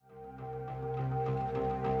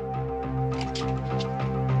Good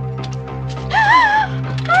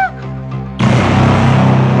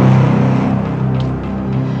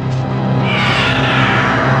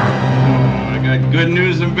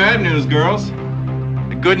news and bad news, girls.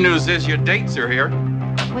 The good news is your dates are here.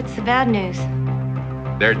 What's the bad news?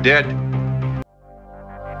 They're dead.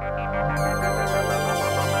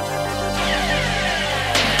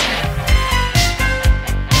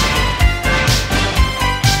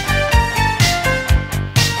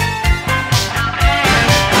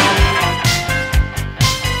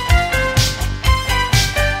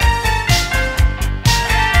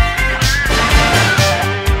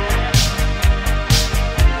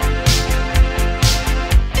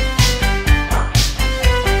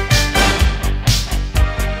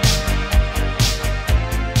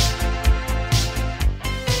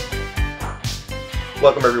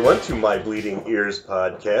 Welcome, everyone, to My Bleeding Ears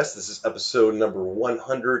podcast. This is episode number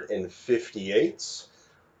 158.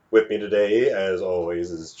 With me today, as always,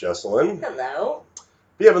 is Jesselyn. Hello. If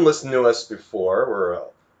you haven't listened to us before, we're a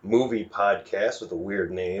movie podcast with a weird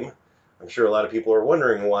name. I'm sure a lot of people are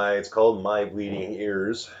wondering why it's called My Bleeding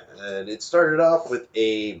Ears. And it started off with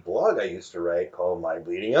a blog I used to write called My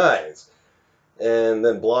Bleeding Eyes. And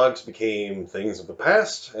then blogs became things of the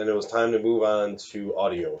past, and it was time to move on to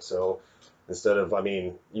audio. So instead of,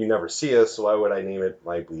 you never see us, so why would I name it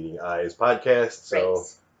My Bleeding Eyes Podcast? So Right.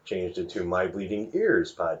 Changed it to My Bleeding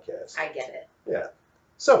Ears Podcast. I get it. Yeah.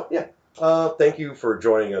 So, yeah. Thank you for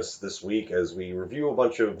joining us this week as we review a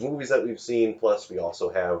bunch of movies that we've seen, plus we also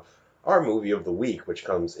have our movie of the week, which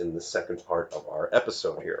comes in the second part of our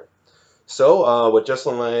episode here. So, what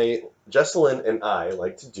Jesselyn and I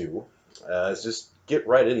like to do is just get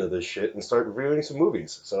right into this shit and start reviewing some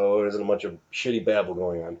movies. So there isn't a bunch of shitty babble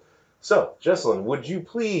going on. So, Jesselyn, would you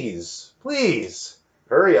please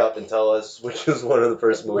hurry up and tell us which is one of the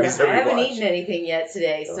first movies that we watched? I haven't eaten anything yet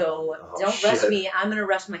today, so don't rush me. I'm going to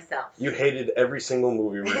rush myself. You hated every single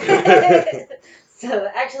movie we did. So,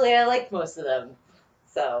 actually, I liked most of them.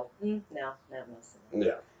 So, no, not most of them.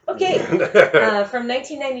 Yeah. Okay. From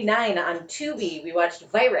 1999 on Tubi, we watched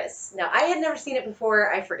Virus. Now, I had never seen it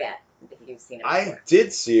before. I forget if you've seen it before. I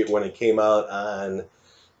did see it when it came out on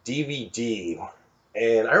DVD.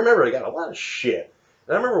 And I remember I got a lot of shit.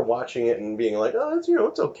 And I remember watching it and being like, oh,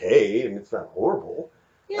 it's okay. And it's not horrible.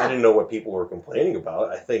 Yeah. I didn't know what people were complaining about.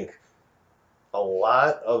 I think a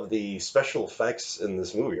lot of the special effects in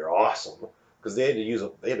this movie are awesome. Because they had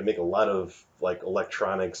to make a lot of like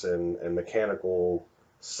electronics and mechanical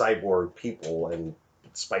cyborg people and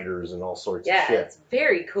spiders and all sorts of shit. Yeah, it's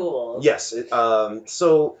very cool. Yes.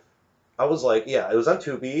 So I was like, yeah, it was on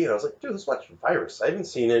Tubi. And I was like, dude, let's watch Virus. I haven't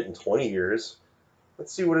seen it in 20 years.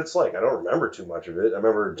 Let's see what it's like. I don't remember too much of it. I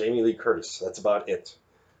remember Jamie Lee Curtis. That's about it.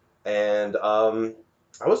 And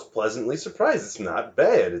I was pleasantly surprised. It's not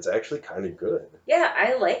bad. It's actually kind of good. Yeah,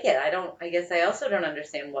 I like it. I guess I also don't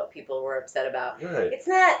understand what people were upset about. Right. It's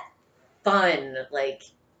not fun, like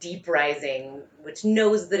Deep Rising, which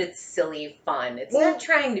knows that it's silly fun. It's not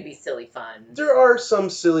trying to be silly fun. There are some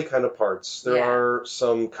silly kind of parts. There Yeah. are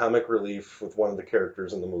some comic relief with one of the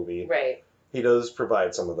characters in the movie. Right. He does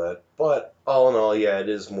provide some of that. But all in all, yeah, it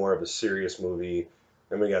is more of a serious movie.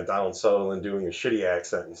 And we got Donald Sutherland doing a shitty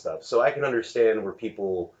accent and stuff. So I can understand where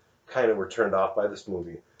people kind of were turned off by this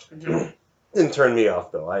movie. Mm-hmm. Didn't turn me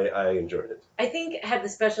off, though. I enjoyed it. I think had the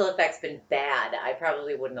special effects been bad, I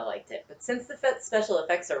probably wouldn't have liked it. But since the special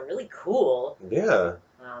effects are really cool, Yeah.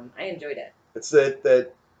 I enjoyed it. It's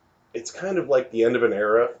that it's kind of like the end of an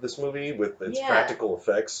era, this movie, with its practical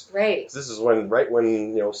effects. Right. This is when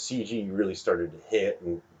CG really started to hit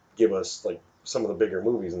and give us like some of the bigger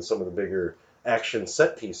movies and some of the bigger action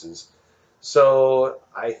set pieces. So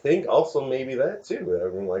I think also maybe that too. I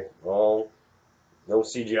mean, no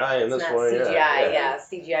CGI in this It's not one. CGI, yeah.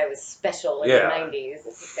 CGI was special in Yeah. the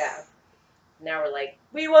 90s. Yeah. Now we're like,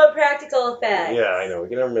 we want practical effects. Yeah, I know. We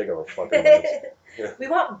can never make our fucking minds. Yeah. We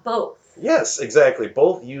want both. Yes, exactly.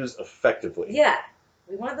 Both used effectively. Yeah.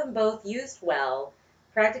 We want them both used well.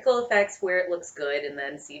 Practical effects where it looks good, and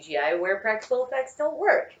then CGI where practical effects don't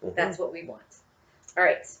work. Mm-hmm. That's what we want. All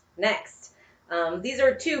right, next. These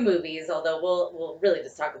are two movies, although we'll really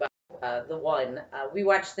just talk about the one. We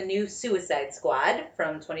watched the new Suicide Squad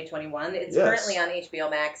from 2021. It's currently on HBO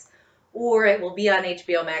Max, or it will be on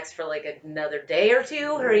HBO Max for like another day or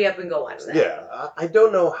two. Hurry up and go watch that. Yeah, I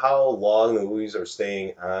don't know how long the movies are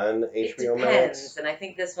staying on HBO It depends, Max. and I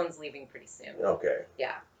think this one's leaving pretty soon. Okay.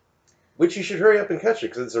 Yeah. Which you should hurry up and catch it,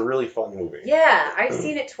 because it's a really fun movie. Yeah, I've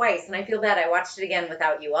seen it twice, and I feel bad I watched it again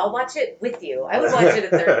without you. I'll watch it with you. I would watch it a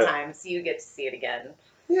third time, so you get to see it again.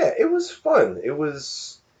 Yeah, it was fun. It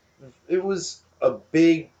was a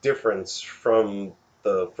big difference from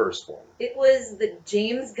the first one. It was the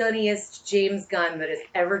James Gunniest James Gunn that has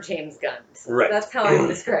ever James Gunned. Right. That's how I'm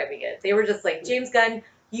describing it. They were just like, James Gunn,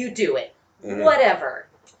 you do it. Mhm. Whatever.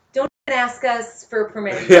 Don't even ask us for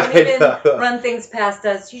permission. Yeah, Don't even I know. run things past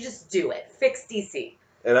us. You just do it. Fix DC.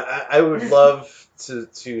 And I would love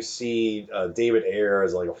to see David Ayer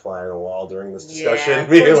as like a fly on the wall during this discussion. Yeah,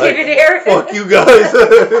 Being poor like, David Ayer. fuck you guys.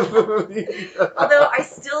 Although I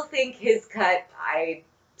still think his cut, I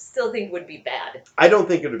still think would be bad. I don't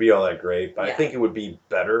think it would be all that great, but I Yeah. think it would be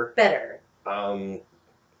better. Better. And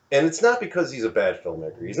it's not because he's a bad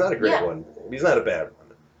filmmaker. He's not a great Yeah. one. He's not a bad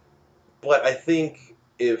one. But I think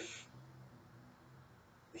if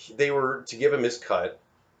they were to give him his cut,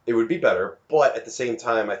 it would be better. But at the same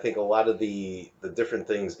time, I think a lot of the different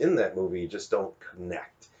things in that movie just don't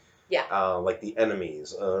connect. Yeah. Like the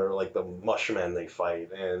enemies, or like the mushmen they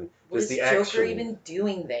fight, and What is just the Joker action. even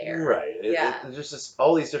doing there? Right. Yeah. It's just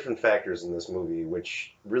all these different factors in this movie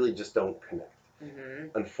which really just don't connect,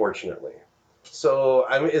 Mm-hmm. unfortunately. So,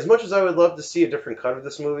 I mean, as much as I would love to see a different cut of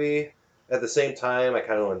this movie, at the same time, I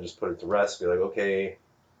kind of want to just put it to rest. Be like, okay,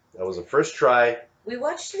 that was a first try. We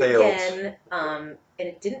watched it Failed. again, and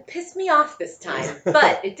it didn't piss me off this time.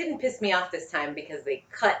 But it didn't piss me off this time because they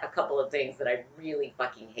cut a couple of things that I really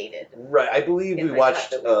fucking hated. Right. I believe In we my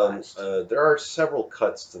watched, cut that we watched. there are several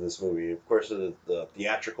cuts to this movie. Of course, the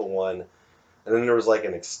theatrical one, and then there was like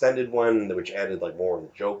an extended one which added like more of the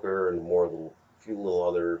Joker and more of the few little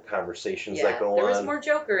other conversations Yeah, that go there on. was more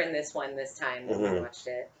Joker in this one this time when we Mhm. watched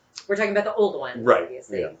it. We're talking about the old one, Right,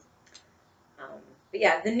 obviously. yeah. But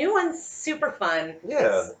yeah, the new one's super fun.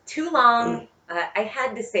 Yeah. It's too long. I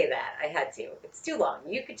had to say that. I had to. It's too long.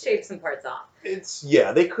 You could shave some parts off.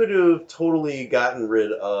 They could have totally gotten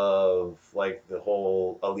rid of like the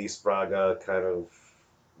whole Elise Braga kind of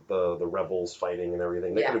the rebels fighting and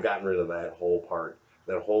everything. They Yeah. could have gotten rid of that whole part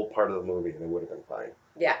of the movie, and it would have been fine.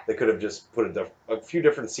 Yeah. They could have just put a few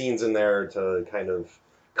different scenes in there to kind of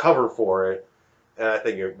cover for it, and I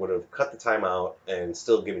think it would have cut the time out and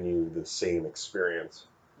still given you the same experience.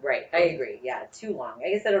 Right, I agree. Yeah, too long. I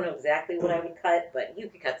guess I don't know exactly what I would cut, but you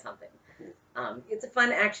could cut something. It's a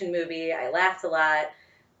fun action movie. I laughed a lot.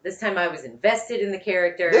 This time I was invested in the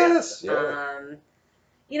characters. Yes, yeah.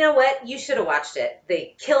 You know what? You should have watched it.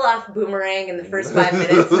 They kill off Boomerang in the first 5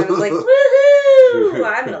 minutes, and I was like, woohoo!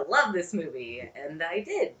 I'm going to love this movie. And I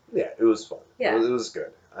did. Yeah, it was fun. Yeah. It was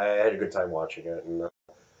good. I had a good time watching it, and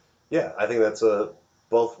yeah, I think that's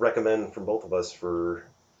both recommend from both of us for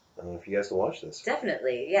if you guys can watch this.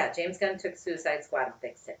 Definitely. Yeah, James Gunn took Suicide Squad and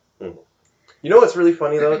fixed it. You know what's really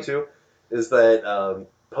funny though too, is that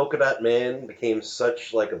Polka Dot Man became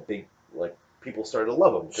such like a big people started to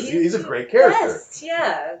love him because he's a great character. Yes,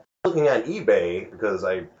 yeah. Looking on eBay because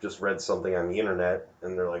I just read something on the internet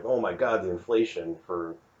and they're like, oh my god, the inflation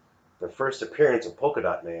for the first appearance of Polka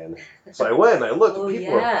Dot Man. So I went and I looked, and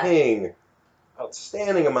people are paying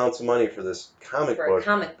outstanding amounts of money for this comic book. A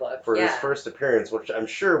comic book, for his first appearance, which I'm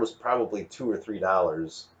sure was probably $2 or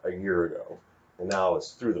 $3 a year ago, and now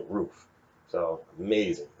it's through the roof. So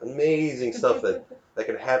amazing stuff that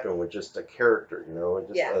can happen with just a character,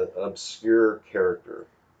 just an obscure character.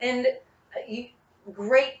 And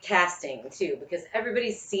great casting too, because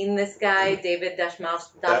everybody's seen this guy, David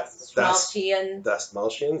Dastmalchian.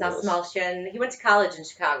 Dastmalchian. He went to college in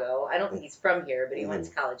Chicago. I don't think he's from here, but he went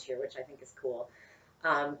to college here, which I think is cool.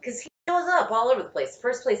 Because he shows up all over the place. The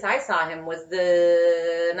first place I saw him was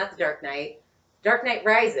not the Dark Knight. Dark Knight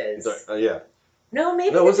Rises. Yeah. No,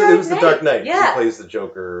 maybe it was the Dark Knight. Yeah. He plays the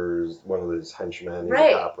Joker, one of his henchmen.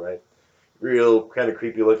 Right. The top, right? Real kind of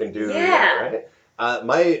creepy looking dude. Yeah. Right?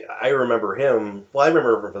 I remember him. Well, I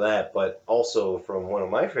remember him for that, but also from one of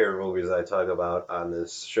my favorite movies that I talk about on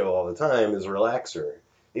this show all the time is Relaxer.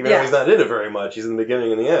 Even though he's not in it very much, he's in the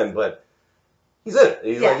beginning and the end, but he's in it.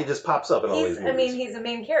 He's like he just pops up in all these movies. I mean, he's a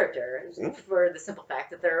main character for the simple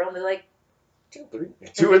fact that there are only like two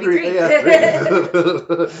or three.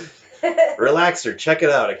 Yeah. Relaxer, check it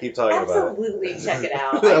out. I keep talking about it. Absolutely, check it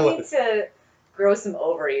out. I need to grow some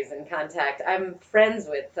ovaries and contact. I'm friends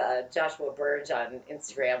with Joshua Burge on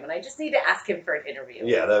Instagram, and I just need to ask him for an interview.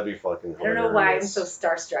 Yeah, that'd be fucking hilarious. I don't know why I'm so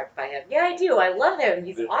starstruck by him. Yeah, I do. I love him.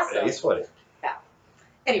 He's awesome. Yeah, he's funny. Yeah.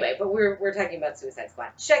 Anyway, but we're talking about Suicide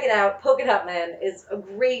Squad. Check it out. Polka Dot Man is a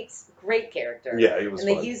great character. Yeah, he was and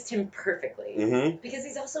fun. They used him perfectly. Mm-hmm. Because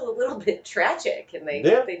he's also a little bit tragic, and they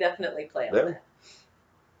definitely play on that.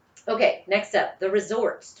 Okay, next up, The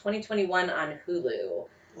Resort, 2021 on Hulu.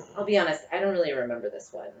 I'll be honest, I don't really remember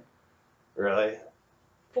this one. Really?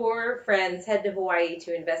 4 friends head to Hawaii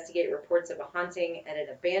to investigate reports of a haunting at an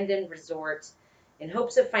abandoned resort in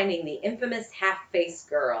hopes of finding the infamous half-faced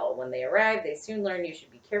girl. When they arrive, they soon learn you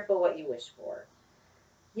should be careful what you wish for.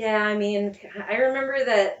 Yeah, I mean, I remember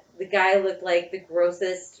that the guy looked like the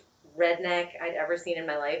grossest redneck I'd ever seen in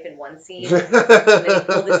my life in one scene. And then he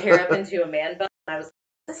pulled his hair up into a man bun. And I was like,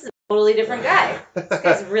 this is a totally different guy. This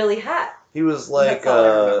guy's really hot. He was like, That's all I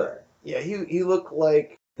remember. yeah, he looked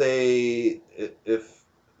like if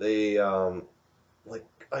they like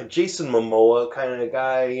a Jason Momoa kind of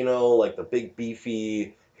guy, like the big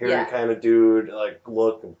beefy hairy Yeah. kind of dude, like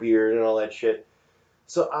look and beard and all that shit.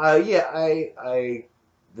 So yeah, I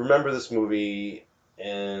remember this movie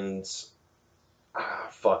and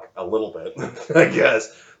fuck a little bit, I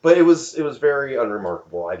guess, but it was very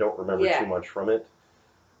unremarkable. I don't remember Yeah. too much from it.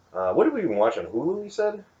 What did we even watch on Hulu? You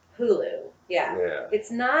said? Hulu. Yeah. Yeah.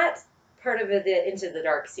 It's not part of the Into the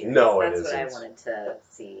Dark series. No, it That's what I isn't. wanted to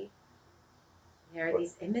see. Are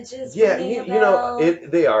these images Yeah, ringing a you know, bell?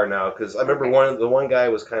 they are now because I remember Okay. the one guy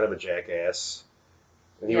was kind of a jackass,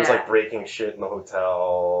 and he was Yeah. like breaking shit in the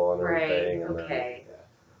hotel and Right, everything. And okay. Then,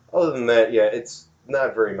 yeah. Other than that, yeah, it's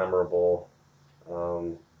not very memorable.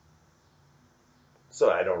 Um, so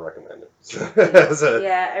I don't recommend it.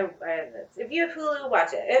 Yeah, if you have Hulu, watch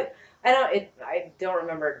it. I don't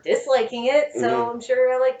remember disliking it, so Mhm. I'm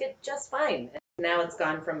sure I liked it just fine. And now it's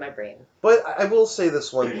gone from my brain. But I will say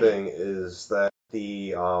this one thing is that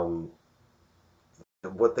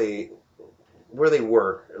what they where they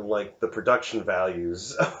work, like the production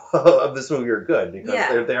values of this movie are good because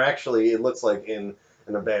Yeah. they're actually, it looks like in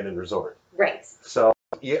an abandoned resort. Right. So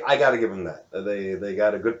yeah, I got to give them that. They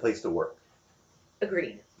got a good place to work.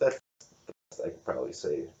 Agreed. That's I could probably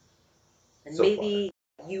say. And So maybe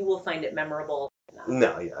you will find it memorable.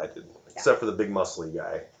 No, yeah, I didn't. Except for the big muscly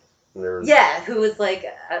guy. And there was, Yeah, who was like,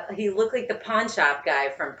 he looked like the pawn shop guy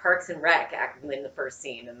from Parks and Rec acting in the first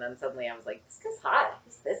scene, and then suddenly I was like, this guy's hot.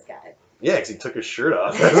 Who's this guy? Yeah, because he took his shirt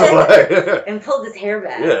off. That's why. And pulled his hair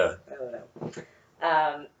back. Yeah. I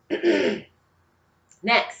don't know.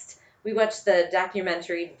 Next, we watched the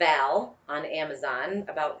documentary Val on Amazon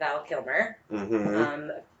about Val Kilmer.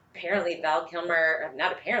 Mm-hmm. Apparently, Val Kilmer,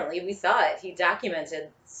 not apparently, we saw it. He documented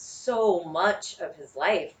so much of his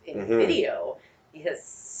life in video. He has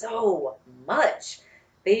so much.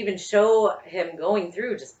 They even show him going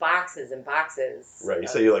through just boxes and boxes. Right. You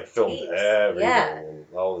say you like filmed tapes. everything, Yeah. and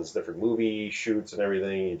all this different movie shoots and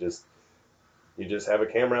everything. You just have a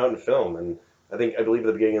camera out and film. And I believe at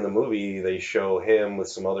the beginning of the movie they show him with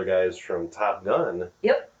some other guys from Top Gun.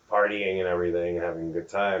 Yep. Partying and everything, having a good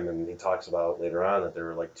time, and he talks about later on that there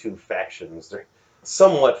were like two factions. They're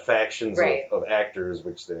somewhat factions Right. of actors,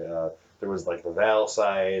 which there was like the Val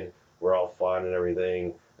side, were all fun and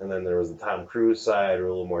everything, and then there was the Tom Cruise side, who were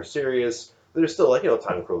a little more serious. But they're still like,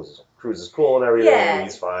 Tom Cruise is cool and everything, Yeah.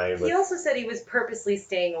 he's fine. But He also said he was purposely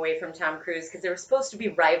staying away from Tom Cruise because they were supposed to be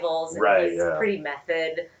rivals, and Right, he's yeah. pretty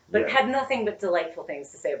method, but Yeah. had nothing but delightful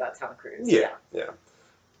things to say about Tom Cruise. Yeah.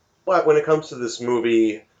 But when it comes to this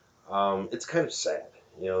movie, it's kind of sad.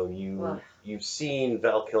 You've seen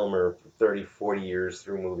Val Kilmer for 30, 40 years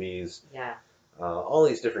through movies. Yeah. All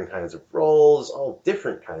these different kinds of roles, all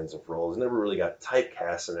different kinds of roles. Never really got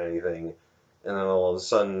typecast in anything. And then all of a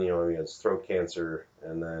sudden, he has throat cancer,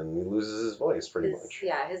 and then he loses his voice pretty much.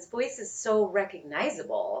 Yeah, his voice is so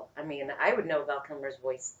recognizable. I mean, I would know Val Kilmer's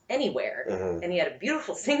voice anywhere. Mm-hmm. And he had a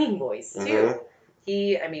beautiful singing voice, too. Mhm.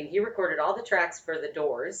 He recorded all the tracks for The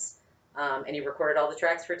Doors, and he recorded all the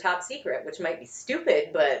tracks for Top Secret, which might be stupid,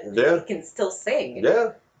 but Yeah. he can still sing.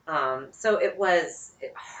 Yeah. So it was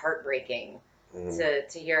heartbreaking Mhm.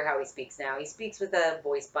 to hear how he speaks now. He speaks with a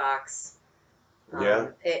voice box. Yeah.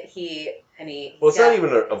 Well, Well, it's not even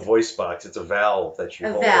a voice box. It's a valve that you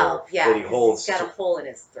hold. valve, yeah. That he holds. He's got a hole in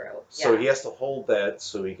his throat. So Yeah. he has to hold that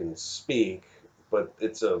so he can speak, but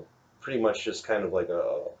it's a pretty much just kind of like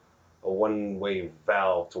a one-way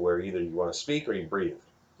valve to where either you want to speak or you breathe.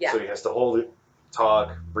 Yeah. So he has to hold it,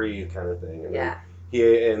 talk, breathe, kind of thing. And Yeah.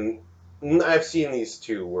 and I've seen these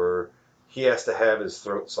too, where he has to have his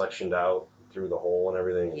throat suctioned out through the hole and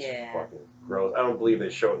everything. It's Yeah. fucking gross. I don't believe they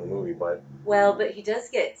show it in the movie, but Well, but he does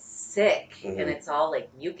get sick, Mhm. and it's all like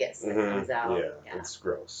mucus that comes out. yeah, it's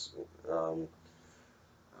gross.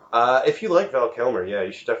 If you like Val Kilmer, yeah,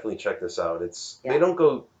 you should definitely check this out. They don't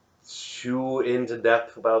go too into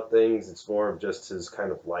depth about things. It's more of just his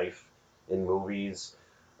kind of life in movies.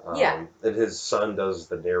 Yeah. And his son does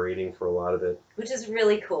the narrating for a lot of it. Which is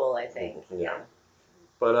really cool, I think. Yeah.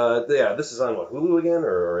 But yeah, this is on what, Hulu again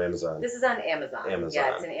or Amazon? This is on Amazon. Amazon.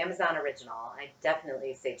 Yeah, it's an Amazon original. I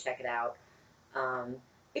definitely say check it out.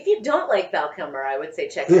 If you don't like Val Kilmer, I would say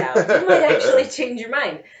check it out. You might actually change your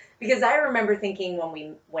mind. Because I remember thinking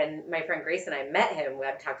when my friend Grace and I met him,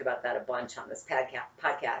 I've talked about that a bunch on this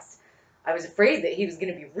podcast, I was afraid that he was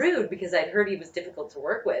going to be rude because I'd heard he was difficult to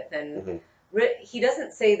work with. And he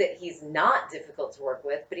doesn't say that he's not difficult to work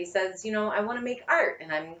with, but he says, I want to make art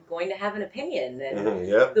and I'm going to have an opinion. And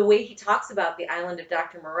Yep. the way he talks about the island of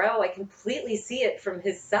Dr. Moreau, I completely see it from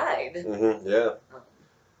his side. Yeah.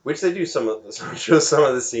 Which they do show some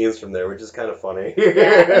of the scenes from there, which is kind of funny.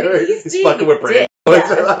 Yeah, I mean, he's fucking with Brando. Yeah.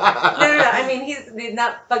 No. I mean, he's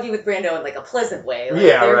not fucking with Brando in like a pleasant way. Like,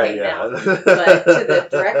 yeah, they're right. hanging Yeah. out. But to the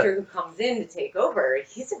director who comes in to take over,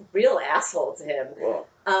 he's a real asshole to him. Well,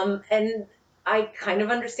 And I kind of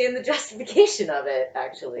understand the justification of it,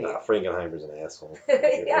 actually. nah, Frankenheimer's an asshole.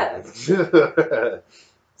 Yeah.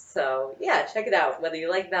 So, yeah, check it out. Whether you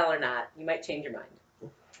like Val or not, you might change your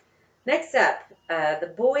mind. Next up,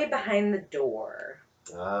 The Boy Behind the Door.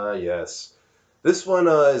 Ah, yes. This one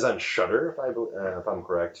is on Shudder, if I'm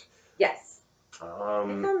correct. Yes. I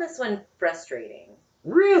found this one frustrating.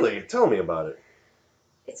 Really? Tell me about it.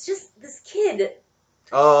 It's just this kid.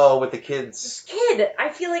 Oh, with the kids. This kid. I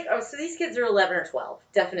feel like, so these kids are 11 or 12.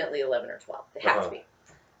 Definitely 11 or 12. They have to be.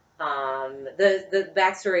 The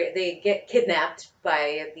backstory, they get kidnapped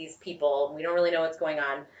by these people. We don't really know what's going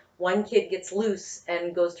on. One kid gets loose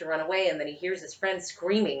and goes to run away, and then he hears his friend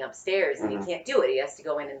screaming upstairs, and he can't do it. He has to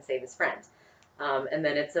go in and save his friend. And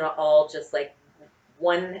then it's all just like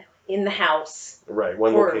one in the house. Right,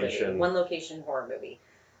 one location. Movie, one location horror movie.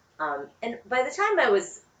 And by the time I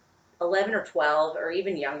was 11 or 12, or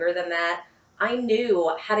even younger than that, I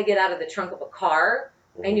knew how to get out of the trunk of a car.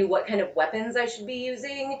 I knew what kind of weapons I should be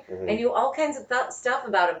using. I knew all kinds of stuff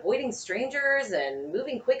about avoiding strangers and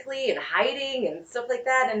moving quickly and hiding and stuff like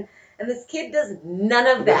that. And this kid does none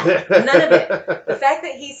of that. None of it. The fact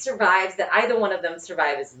that he survives, that either one of them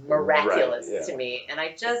survive, is miraculous to me. And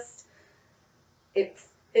I just, it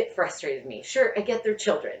frustrated me. Sure, I get they're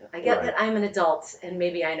children. I get that I'm an adult and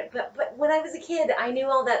maybe I know. But when I was a kid, I knew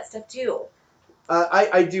all that stuff too.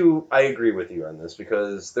 I agree with you on this,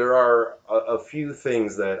 because there are a few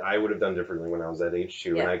things that I would have done differently when I was that age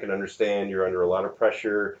too, and I can understand you're under a lot of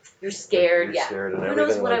pressure. You're scared, you're scared and who everything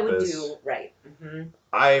knows what like I would this. do, right.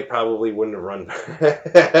 I probably wouldn't have run back.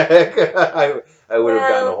 I would have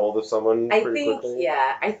gotten a hold of someone pretty quickly.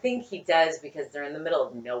 Yeah, I think he does, because they're in the middle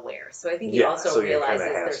of nowhere. So I think he also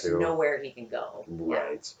realizes there's nowhere he can go.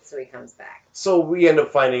 Right. Yeah, so he comes back. So we end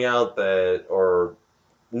up finding out that,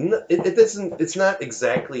 it's not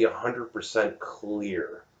exactly 100%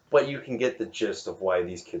 clear, but you can get the gist of why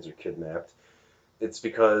these kids are kidnapped. It's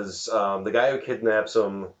because the guy who kidnaps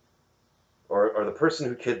them, or the person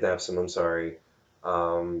who kidnaps him, I'm sorry,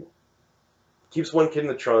 keeps one kid in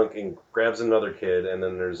the trunk and grabs another kid, and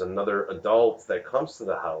then there's another adult that comes to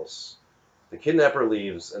the house. The kidnapper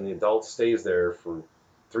leaves, and the adult stays there for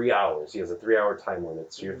 3 hours. He has a 3-hour time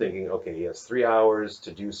limit, so you're thinking, okay, he has 3 hours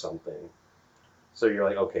to do something. So you're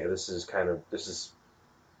like, okay, this is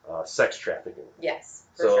sex trafficking. Yes.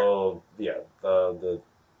 So yeah,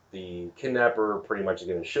 the kidnapper pretty much is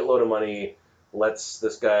getting a shitload of money, lets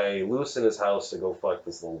this guy loose in his house to go fuck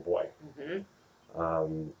this little boy.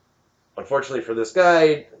 Unfortunately for this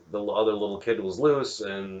guy, the other little kid was loose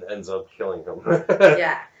and ends up killing him.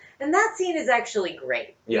 Yeah, and that scene is actually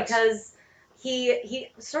great because he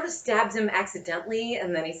sort of stabs him accidentally,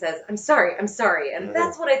 and then he says, I'm sorry, and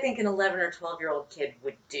that's what I think an 11 or 12-year-old kid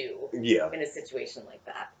would do in a situation like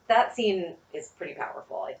that. That scene is pretty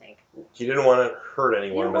powerful, I think. He didn't want to hurt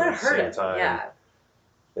anyone, but at the same time,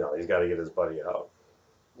 he's got to get his buddy out.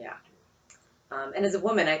 Yeah. And as a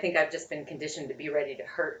woman, I think I've just been conditioned to be ready to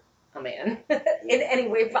hurt a man in any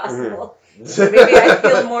way possible. So maybe I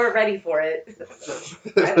feel more ready for it.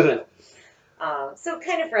 I don't know. So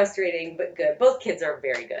kind of frustrating, but good. Both kids are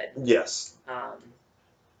very good. Yes.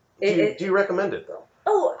 Do you recommend it, though?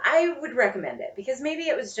 Oh, I would recommend it, because maybe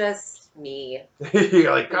it was just me.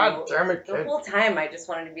 You're like, God damn it, kid. The whole time I just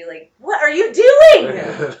wanted to be like, what are you doing?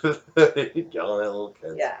 Yelling at little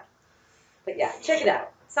kids. Yeah. But yeah, check it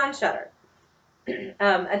out. It's on Shudder.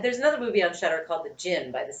 There's another movie on Shudder called The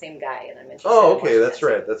Gym by the same guy, and I'm interested in watching that's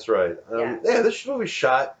right. This movie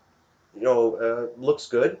shot, looks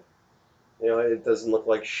good. It doesn't look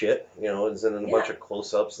like shit. It's in a bunch of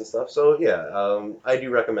close-ups and stuff. So yeah, I do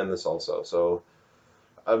recommend this also. So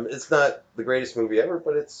it's not the greatest movie ever,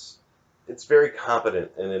 but it's very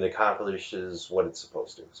competent, and it accomplishes what it's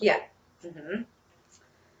supposed to. So. Yeah.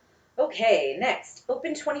 Okay, next,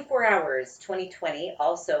 Open 24 Hours 2020,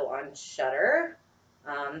 also on Shudder.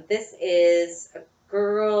 This is a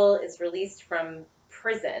girl is released from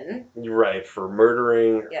prison. Right, for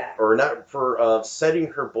murdering, or not, for setting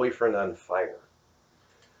her boyfriend on fire.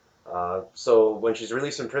 So when she's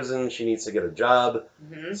released from prison, she needs to get a job.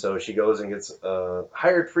 So she goes and gets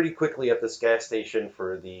hired pretty quickly at this gas station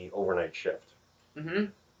for the overnight shift.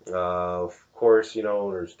 Of course,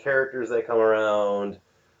 there's characters that come around,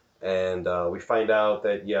 and we find out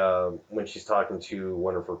that, when she's talking to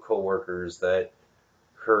one of her coworkers, that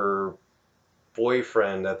her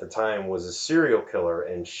boyfriend at the time was a serial killer,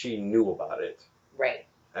 and she knew about it. Right.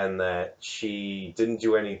 And that she didn't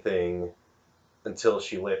do anything until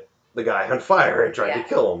she lit the guy on fire and tried to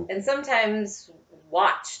kill him. And sometimes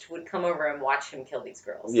would come over and watch him kill these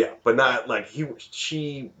girls. Yeah, but not like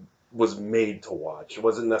she was made to watch. It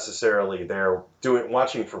wasn't necessarily there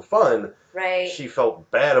watching for fun. Right. She felt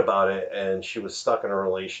bad about it, and she was stuck in a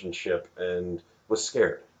relationship and was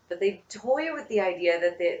scared. But they toy with the idea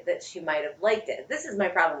that she might have liked it. This is my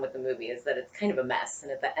problem with the movie, is that it's kind of a mess,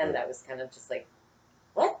 and at the end I was kind of just like,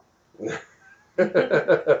 what? It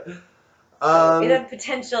had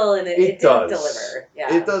potential, and it didn't deliver.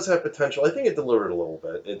 Yeah. It does have potential. I think it delivered a little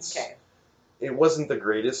bit. It wasn't the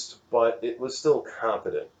greatest, but it was still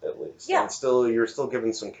competent, at least. Yeah. And you're still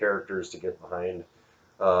given some characters to get behind.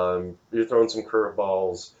 You're throwing some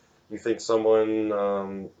curveballs. You think someone,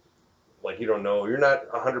 you don't know, you're not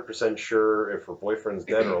 100% sure if her boyfriend's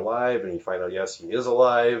dead or alive, and you find out, yes, he is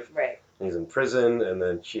alive. Right. And he's in prison, and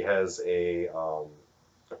then she has a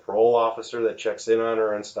parole officer that checks in on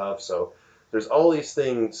her and stuff. So there's all these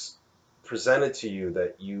things presented to you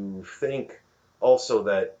that you think also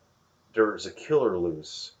that there's a killer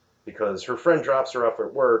loose, because her friend drops her off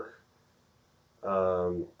at work,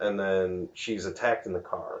 and then she's attacked in the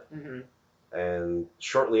car. Mm-hmm. And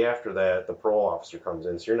shortly after that, the parole officer comes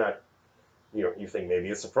in. So you're not, you think maybe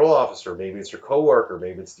it's the parole officer, maybe it's your coworker,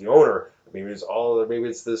 maybe it's the owner, maybe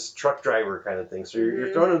it's this truck driver kind of thing. So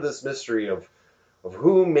you're thrown into this mystery of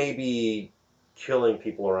who may be killing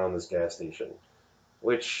people around this gas station,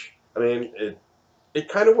 which, I mean, it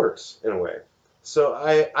kind of works in a way. So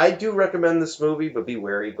I do recommend this movie, but be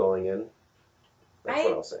wary going in. That's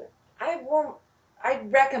what I'll say.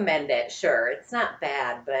 I'd recommend it, sure. It's not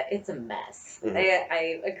bad, but it's a mess. Mm-hmm.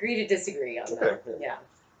 I agree to disagree on that. Yeah.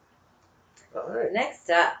 All right. Next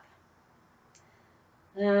up.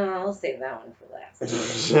 I'll save that one for last.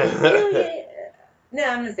 No,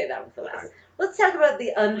 I'm going to save that one for last. Let's talk about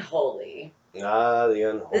The Unholy. The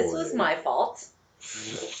Unholy. This was my fault.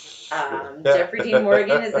 Jeffrey Dean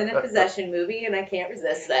Morgan is in a possession movie, and I can't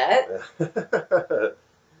resist that.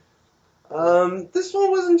 This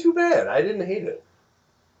one wasn't too bad. I didn't hate it.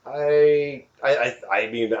 I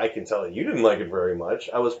mean, I can tell you didn't like it very much.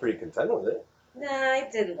 I was pretty content with it. No, I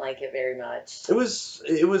didn't like it very much.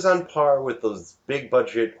 It was on par with those big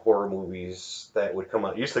budget horror movies that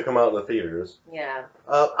used to come out in the theaters. Yeah.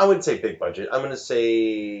 I wouldn't say big budget. I'm gonna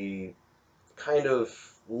say kind of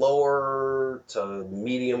lower to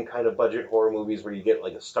medium kind of budget horror movies where you get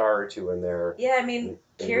like a star or two in there. Yeah, I mean,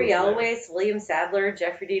 Carrie Elwes, William Sadler,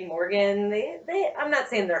 Jeffrey Dean Morgan, they I'm not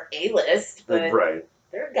saying they're A-list, but right.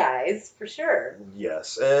 They're guys, for sure.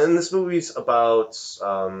 Yes, and this movie's about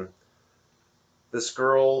this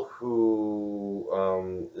girl who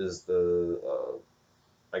is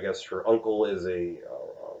I guess her uncle is a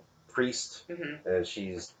priest, and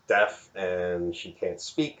she's deaf and she can't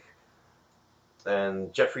speak.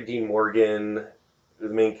 And Jeffrey Dean Morgan, the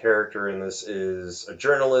main character in this, is a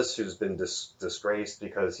journalist who's been disgraced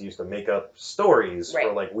because he used to make up stories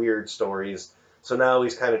for like weird stories. So now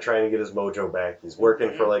he's kind of trying to get his mojo back. He's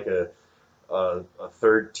working for like a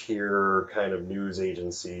third tier kind of news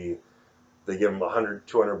agency. They give him $100,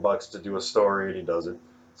 $200 to do a story, and he does it.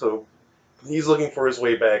 So he's looking for his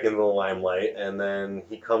way back into the limelight, and then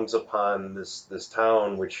he comes upon this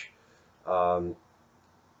town which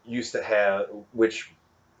which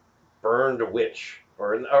burned a witch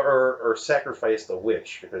or sacrificed a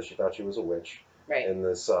witch because she thought she was a witch in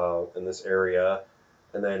this area,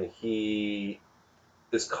 and then he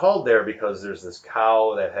is called there because there's this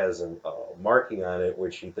cow that has a marking on it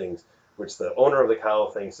which the owner of the cow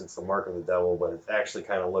thinks it's the mark of the devil, but it actually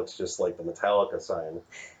kind of looks just like the Metallica sign.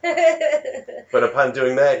 But upon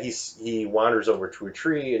doing that, he wanders over to a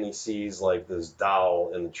tree and he sees like this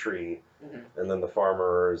doll in the tree. And then the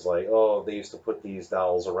farmer is like, oh, they used to put these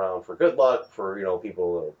dolls around for good luck, for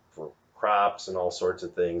people, for crops and all sorts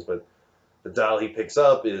of things. But the doll he picks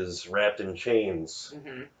up is wrapped in chains.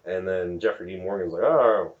 And then Jeffrey Dean Morgan's like,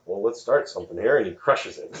 oh, well, let's start something here. And he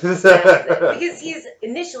crushes it. Because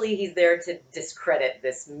he's there to discredit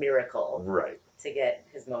this miracle. Right. To get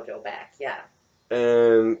his mojo back, yeah.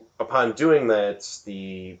 And upon doing that,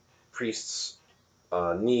 the priest's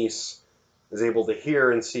niece is able to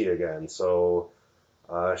hear and see again. So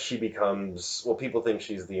she becomes, people think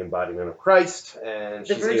she's the embodiment of Christ, and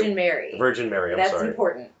she's Virgin Mary. The Virgin Mary, That's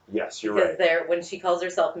important. Yes, you're right. Because when she calls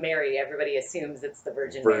herself Mary, everybody assumes it's the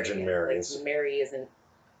Virgin Mary. Virgin Mary. Like, Mary isn't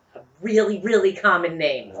a really, really common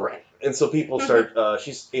name. Right. And so people start,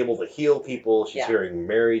 she's able to heal people. She's Yeah. hearing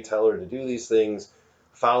Mary tell her to do these things,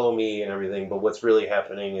 follow me and everything. But what's really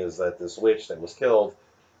happening is that this witch that was killed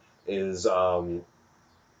is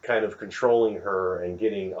kind of controlling her and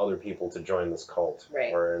getting other people to join this cult.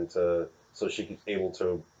 Right. So she could able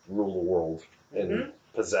to rule the world and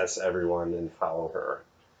possess everyone and follow her.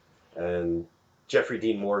 And Jeffrey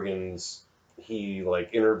Dean Morgan's, he like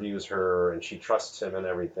interviews her and she trusts him and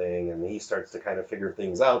everything, and he starts to kind of figure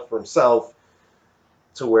things out for himself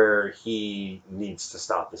to where he needs to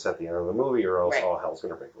stop this at the end of the movie or else all hell's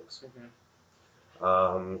gonna break loose.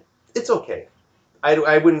 It's okay.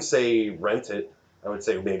 I wouldn't say rent it. I would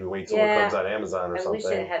say maybe wait till it comes on Amazon or something. I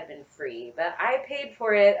wish it had been free, but I paid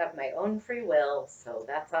for it of my own free will, so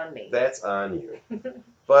that's on me. That's on you.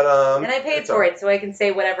 But and I paid for it, so I can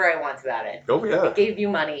say whatever I want about it. Oh yeah. I gave you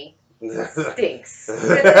money. It stinks.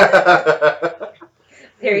 There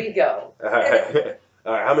you go. All right.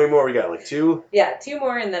 How many more we got? Like 2? Yeah, 2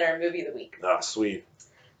 more, and then our movie of the week. Oh, sweet.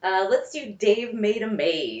 Let's do Dave Made a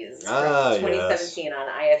Maze from 2017 on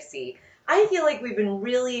IFC. I feel like we've been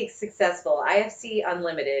really successful. IFC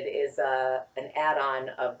Unlimited is an add-on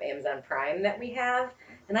of Amazon Prime that we have,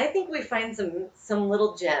 and I think we find some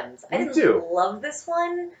little gems. I didn't love this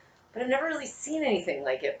one, but I've never really seen anything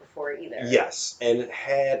like it before either. Yes, and it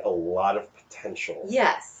had a lot of potential.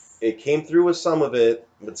 Yes. It came through with some of it,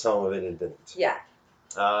 but some of it didn't. Yeah.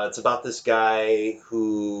 It's about this guy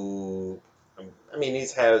who, I mean, he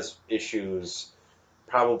has issues,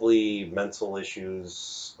 probably mental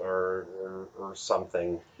issues or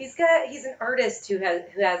something. He's an artist who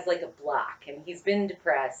has like a block, and he's been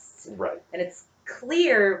depressed. Right. And it's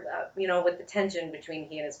clear, with the tension between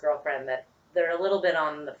he and his girlfriend that they're a little bit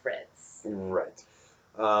on the fritz. Right.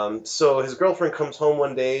 So his girlfriend comes home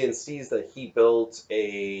one day and sees that he built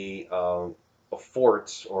a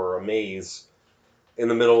fort or a maze in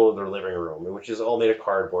the middle of their living room, which is all made of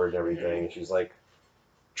cardboard and everything. And she's like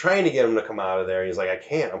trying to get him to come out of there. And he's like, I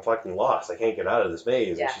can't. I'm fucking lost. I can't get out of this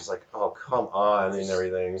maze. Yeah. And she's like, oh, come on, and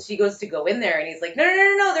everything. She goes to go in there, and he's like, no,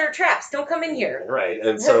 there are traps. Don't come in here. Right.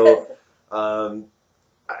 And so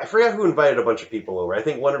I forgot who invited a bunch of people over. I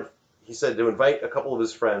think he said to invite a couple of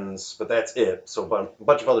his friends, but that's it. So a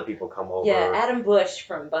bunch of other people come over. Yeah, Adam Bush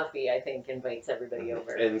from Buffy, I think, invites everybody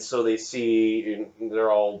over. And so they see,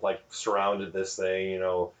 they're all like surrounded this thing,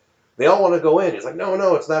 They all want to go in. He's like,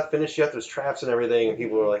 no, it's not finished yet. There's traps and everything. And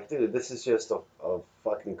people are like, dude, this is just a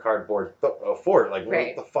fucking cardboard fort. Like,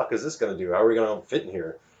 what the fuck is this going to do? How are we going to fit in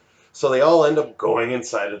here? So they all end up going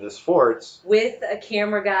inside of this fort. With a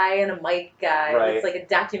camera guy and a mic guy. Right. It's like a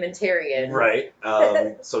documentarian. Right.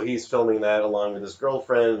 So he's filming that along with his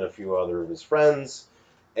girlfriend and a few other of his friends.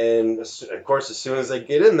 And, of course, as soon as they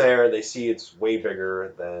get in there, they see it's way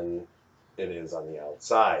bigger than it is on the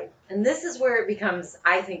outside. And this is where it becomes,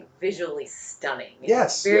 I think, visually stunning.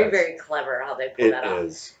 Yes. Very, very clever how they pull that off. It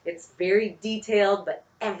is. It's very detailed, but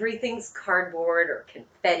everything's cardboard or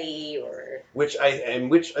confetti or... Which, I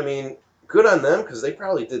mean, good on them, because they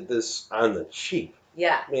probably did this on the cheap.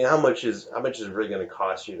 Yeah. I mean, how much is it really going to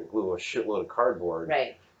cost you to glue a shitload of cardboard?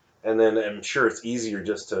 Right. And then I'm sure it's easier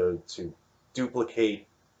just to duplicate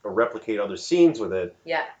or replicate other scenes with it.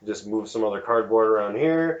 Yeah. Just move some other cardboard around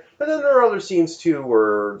here. But then there are other scenes, too,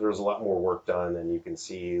 where there's a lot more work done, and you can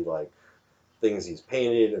see, like, things he's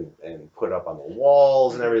painted and put up on the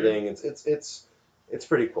walls and everything. It's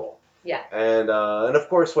pretty cool. Yeah. And of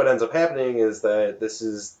course, what ends up happening is that this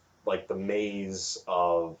is like the maze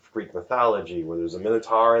of Greek mythology, where there's a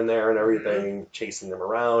minotaur in there and everything, chasing them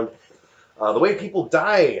around. The way people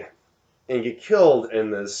die and get killed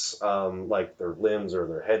in this, like their limbs or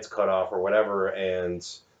their heads cut off or whatever, and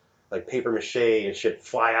like paper mache and shit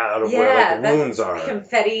fly out of where like the wounds are.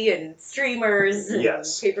 Confetti and streamers and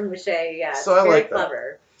paper mache. Yeah, so I like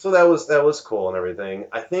clever. That. So that was cool and everything.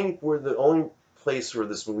 I think we're the only place where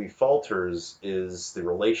this movie falters is the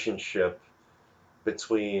relationship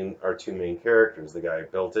between our two main characters, the guy who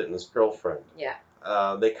built it and his girlfriend. Yeah.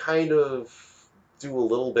 They kind of do a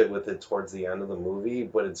little bit with it towards the end of the movie,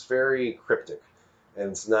 but it's very cryptic,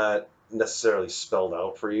 and it's not necessarily spelled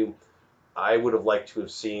out for you. I would have liked to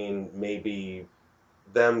have seen maybe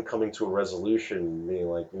them coming to a resolution, being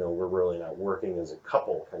like, we're really not working as a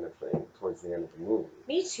couple kind of thing towards the end of the movie.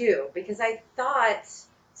 Me too, because I thought,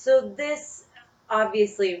 so this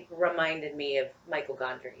obviously reminded me of Michael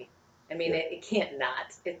Gondry. I mean, it can't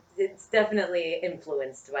not. It's definitely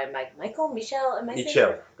influenced by Michael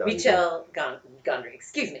Gondry.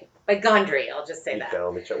 Excuse me, by Gondry. I'll just say that.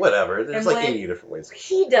 Michel, whatever. There's like 80 different ways. What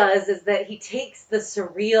he does is that he takes the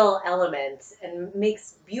surreal element and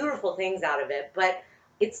makes beautiful things out of it, but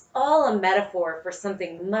it's all a metaphor for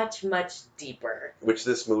something much, much deeper. Which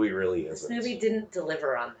this movie really isn't. This movie didn't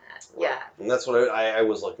deliver on that. Right. Yeah. And that's what I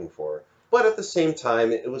was looking for. But at the same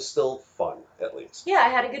time, it was still fun, at least. Yeah, I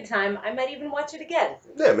had a good time. I might even watch it again.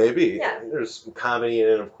 Yeah, maybe. Yeah. There's some comedy in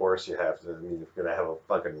it, of course. You have to. I mean, if you're going to have a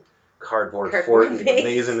fucking cardboard fort and base.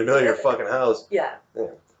 maze in the middle of your fucking house. Yeah.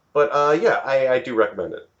 But, I do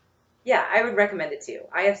recommend it. Yeah, I would recommend it too.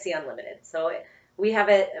 IFC Unlimited. So we have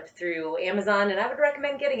it through Amazon, and I would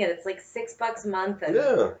recommend getting it. It's like $6 a month,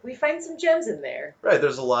 and we find some gems in there. Right.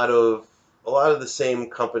 There's a lot of the same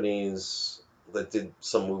companies that did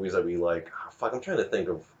some movies that we like. Oh, fuck, I'm trying to think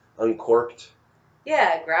of Uncorked.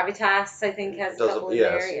 Yeah, Gravitas, I think, has a couple in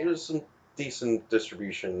there. Yeah. There's some decent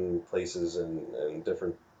distribution places and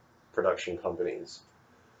different production companies.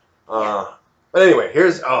 But anyway,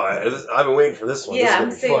 I've been waiting for this one. Yeah,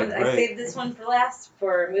 I saved this one for last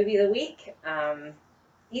for movie of the week.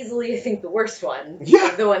 Easily, I think the worst one.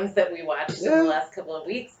 Yeah. Of the ones that we watched in the last couple of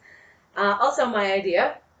weeks. Also, my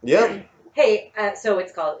idea. Yeah. Hey, so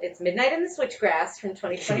it's Midnight in the Switchgrass from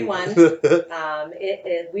 2021.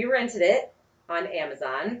 We rented it on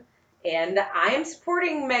Amazon, and I am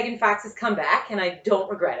supporting Megan Fox's comeback, and I don't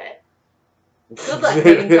regret it. Good luck,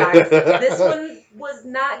 Megan Fox. This one was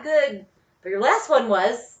not good, but your last one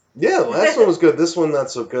was. Yeah, the last one was good. This one not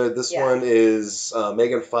so good. This one is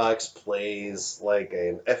Megan Fox plays like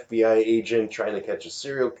an FBI agent trying to catch a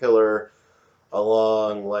serial killer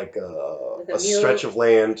along like a stretch of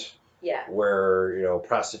land. Yeah. Where,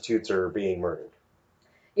 prostitutes are being murdered.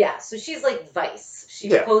 Yeah, so she's like Vice. She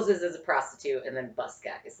poses as a prostitute and then busts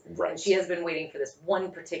guys. Right. And she has been waiting for this one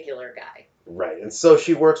particular guy. Right. And so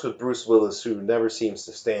she works with Bruce Willis, who never seems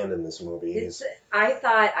to stand in this movie. I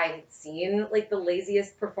thought I had seen like the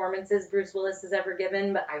laziest performances Bruce Willis has ever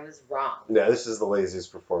given, but I was wrong. Yeah, this is the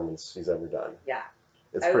laziest performance he's ever done. Yeah.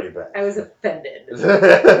 It's pretty bad. I was offended.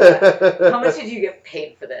 How much did you get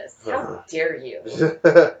paid for this? How dare you?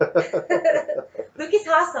 Lucas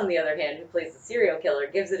Haas, on the other hand, who plays the serial killer,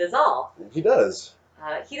 gives it his all. He does.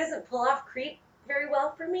 He doesn't pull off creep very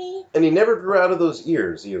well for me. And he never grew out of those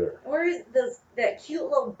ears either. Or is that cute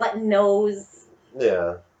little button nose?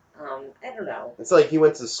 Yeah. I don't know. It's like he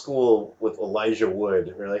went to school with Elijah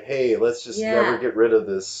Wood. We're like, hey, let's just never get rid of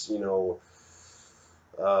this,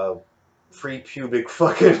 pre-pubic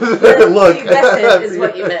fucking look. Pubescent is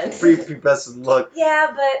what you meant. Pre-pubescent look.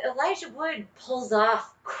 Yeah, but Elijah Wood pulls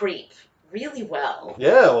off creep really well.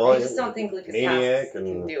 Yeah, well, I just don't think Lucas Haas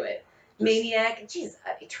can do it. Maniac, geez,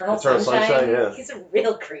 Eternal Sunshine. Yeah. He's a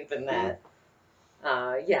real creep in that.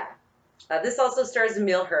 This also stars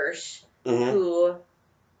Emile Hirsch, who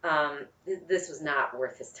this was not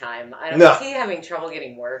worth his time. Is he having trouble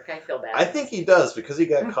getting work? I feel bad. I think he does because he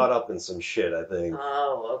got caught up in some shit, I think.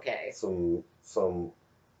 Oh, okay. Some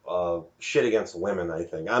shit against women, I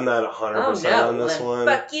think. I'm not 100% on this one.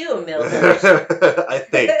 Fuck you, Emile Hirsch. I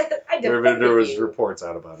think. There was reports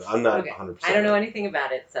out about it. I'm not 100%. I don't know anything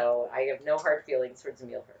about it, so I have no hard feelings towards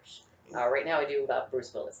Emile Hirsch. Right now I do about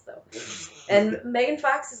Bruce Willis, though. And Megan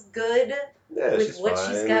Fox is good with what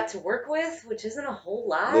she's got to work with, which isn't a whole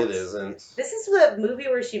lot. It isn't. This is the movie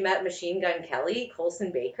where she met Machine Gun Kelly,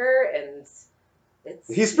 Colson Baker, and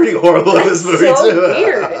he's pretty horrible in this movie, so too.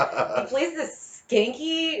 Weird. He plays this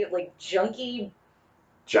skanky, like, junky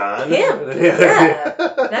John? Pimp. Yeah.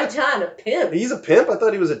 Not John, a pimp. He's a pimp? I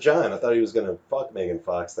thought he was a John. I thought he was going to fuck Megan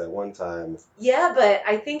Fox that one time. Yeah, but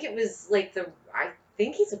I think it was like I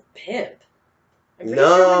think he's a pimp. I'm pretty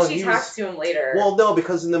sure when she talks to him later. Well, no,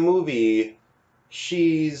 because in the movie,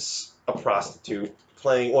 she's a prostitute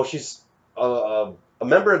she's a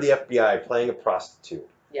member of the FBI playing a prostitute.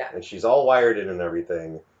 Yeah. And she's all wired in and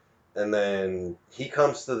everything. And then he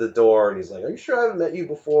comes to the door and he's like, "Are you sure I haven't met you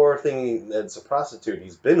before?" Thinking that it's a prostitute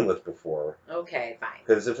he's been with before. Okay, fine.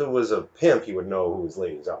 Because if it was a pimp, he would know who his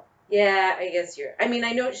ladies are. Yeah, I guess I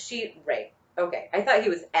know right. Okay, I thought he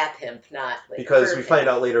was a pimp, not like because we find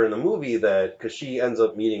out later in the movie that because she ends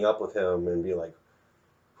up meeting up with him and be like,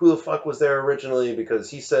 "Who the fuck was there originally?" Because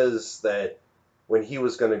he says that when he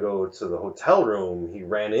was going to go to the hotel room, he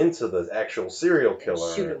ran into the actual serial killer.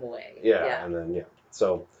 And shoot him away. Yeah, and then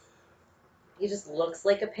so he just looks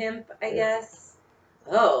like a pimp, I guess.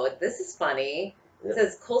 Oh, this is funny. It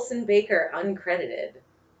says Colson Baker uncredited.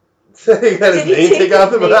 He got his name taken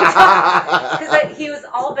off the movie. Because he was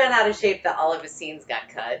all bent out of shape that all of his scenes got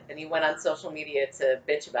cut, and he went on social media to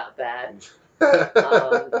bitch about that.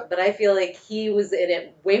 But I feel like he was in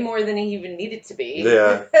it way more than he even needed to be.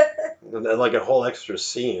 Yeah. And like a whole extra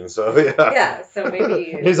scene, so yeah. Yeah, so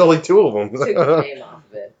maybe there's only two of them. Took his name off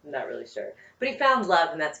of it. I'm not really sure. But he found love,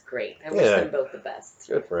 and that's great. I wish them both the best.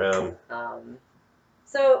 Good for him.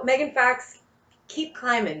 So Megan Fox keep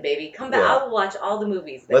climbing, baby. Come back. Yeah. I will watch all the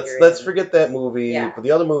movies that you're Let's in. forget that movie. Yeah. But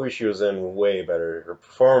the other movie she was in, way better. Her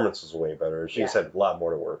performance was way better. She just Yeah. had a lot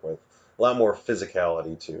more to work with. A lot more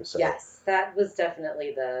physicality, too. So. Yes, that was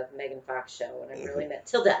definitely the Megan Fox show, and I really met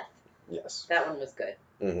Till Death. Yes. That one was good.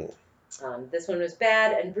 Mm-hmm. This one was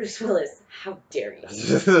bad, and Bruce Willis, how dare you?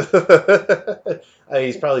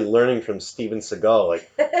 He's probably learning from Steven Seagal,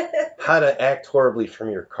 like, how to act horribly from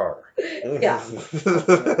your car. Yeah.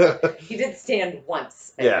 He did stand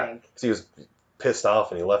once, I think. Because he was pissed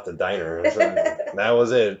off and he left the diner. So that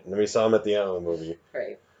was it. And then we saw him at the end of the movie.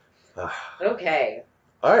 Right. Okay.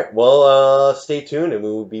 All right. Well, stay tuned, and we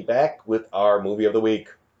will be back with our movie of the week.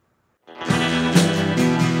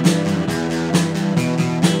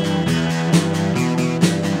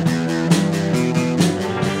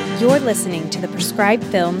 You're listening to the Prescribed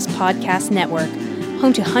Films Podcast Network,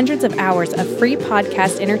 home to hundreds of hours of free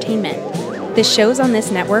podcast entertainment. The shows on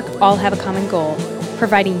this network all have a common goal,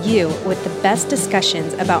 providing you with the best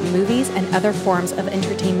discussions about movies and other forms of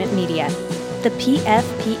entertainment media. The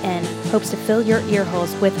PFPN hopes to fill your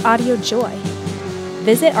earholes with audio joy.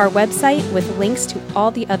 Visit our website with links to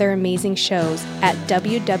all the other amazing shows at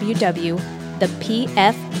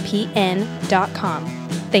www.thepfpn.com.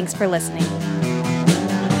 Thanks for listening.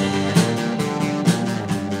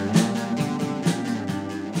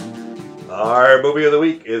 Our movie of the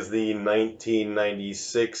week is the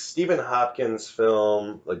 1996 Stephen Hopkins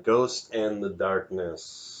film, The Ghost and the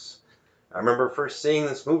Darkness. I remember first seeing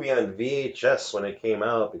this movie on VHS when it came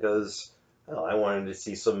out because I wanted to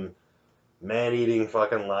see some man-eating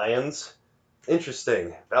fucking lions.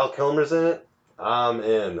 Interesting. Val Kilmer's in it. I'm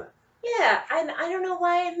in. Yeah, I don't know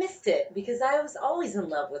why I missed it, because I was always in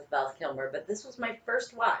love with Val Kilmer, but this was my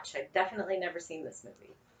first watch. I've definitely never seen this movie.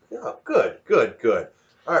 Yeah, good.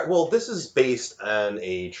 All right, well, this is based on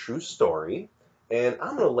a true story, and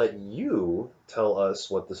I'm going to let you tell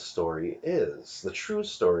us what the story is, the true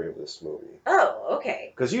story of this movie. Oh,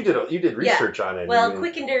 okay. Because you did research on it. Well,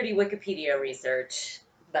 quick and dirty Wikipedia research,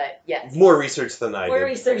 but yes. More research than I did. More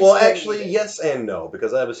research well, than actually, you did. yes and no,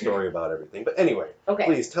 because I have a story about everything. But anyway, Okay.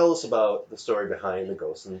 Please tell us about the story behind The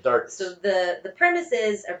Ghost and the Darkness. So the premise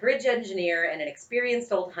is a bridge engineer and an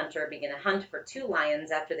experienced old hunter begin a hunt for two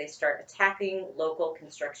lions after they start attacking local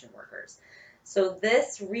construction workers. So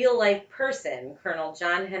this real-life person, Colonel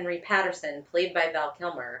John Henry Patterson, played by Val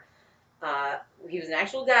Kilmer, he was an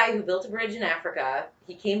actual guy who built a bridge in Africa.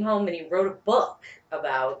 He came home and he wrote a book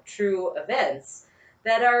about true events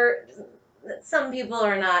that some people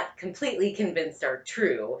are not completely convinced are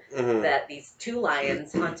true, that these two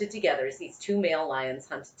lions hunted together, these two male lions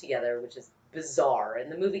hunted together, which is bizarre.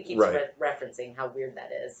 And the movie keeps referencing how weird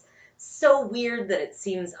that is. So weird that it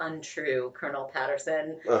seems untrue, Colonel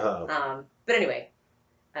Patterson. But anyway,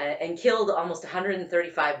 and killed almost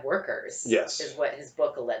 135 workers, is what his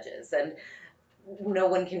book alleges. And no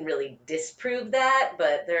one can really disprove that,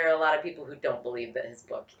 but there are a lot of people who don't believe that his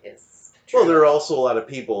book is true. Well, there are also a lot of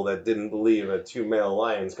people that didn't believe that two male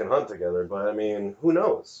lions can hunt together, but I mean, who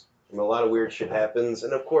knows? I mean, a lot of weird shit happens,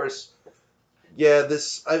 and of course,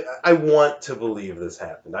 I want to believe this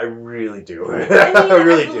happened. I really do. I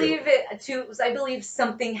believe it too. I believe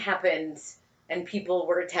something happened and people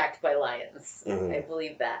were attacked by lions. I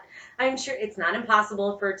believe that. I'm sure it's not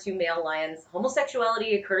impossible for two male lions.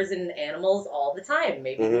 Homosexuality occurs in animals all the time.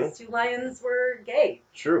 Maybe these two lions were gay.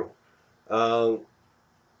 True.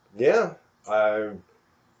 Yeah. So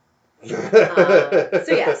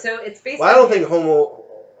it's based well, I don't think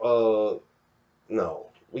no.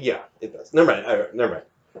 Yeah, it does. Never mind.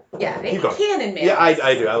 Yeah, it can in males. Yeah,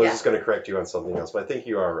 I do. I was just going to correct you on something else, but I think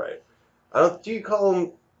you are right. Do you call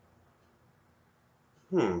them...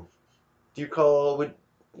 Do you call...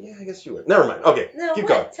 Yeah, I guess you would. Never mind. Okay, no, keep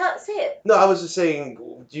going. Say it. No, I was just saying,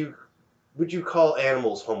 would you call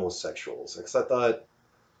animals homosexuals? Because I thought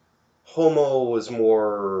homo was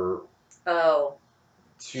more...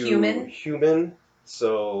 Human.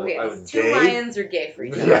 So okay, I would two gay. lions are gay for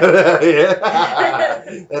each other.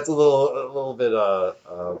 Yeah. That's a little bit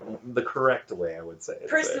the correct way, I would say.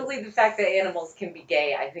 Personally, the fact that animals can be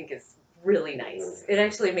gay, I think, is really nice. It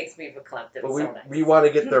actually makes me verklempt. It's but so nice. We want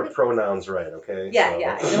to get their pronouns right, okay?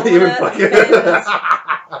 Yeah. I don't want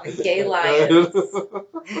to gay lions.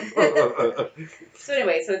 So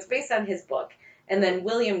anyway, so it's based on his book. And then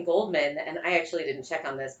William Goldman, and I actually didn't check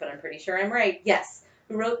on this, but I'm pretty sure I'm right, yes,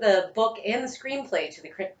 who wrote the book and the screenplay to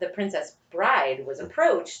The Princess Bride, was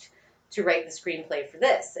approached to write the screenplay for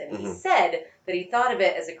this. And he said that he thought of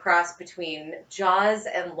it as a cross between Jaws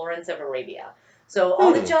and Lawrence of Arabia. So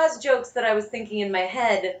all the Jaws jokes that I was thinking in my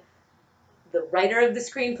head, the writer of the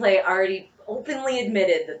screenplay already openly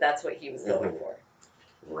admitted that that's what he was going for.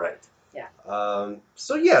 Right. Yeah.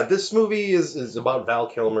 So yeah, this movie is about Val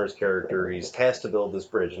Kilmer's character. He's tasked to build this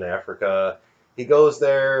bridge in Africa. He goes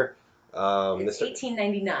there. It's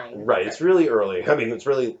 1899. Right. It's really early. I mean, it's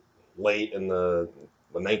really late in the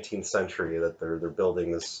 19th century that they're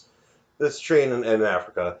building this train in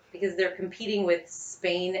Africa. Because they're competing with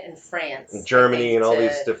Spain and France. And Germany and all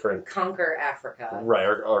these different... Conquer Africa. Right,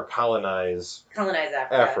 or colonize... Colonize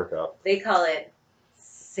Africa. They call it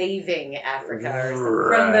saving Africa or something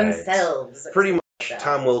Right. from themselves. Pretty much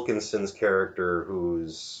Tom Wilkinson's character,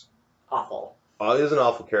 who's... awful. Is an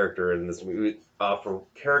awful character in this movie. Awful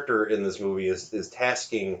character in this movie is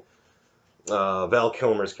tasking Val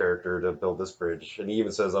Kilmer's character to build this bridge, and he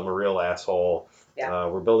even says, "I'm a real asshole. Yeah.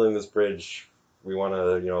 We're building this bridge. We want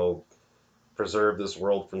to, preserve this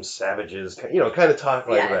world from savages. Kind of talk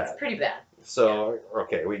like that. Yeah, it's pretty bad. So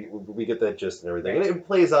okay, we get that gist and everything, and it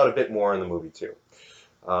plays out a bit more in the movie too.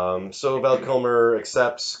 So Val Kilmer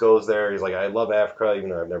accepts, goes there. He's like, I love Africa, even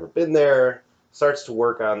though I've never been there. Starts to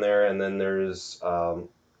work on there, and then there's a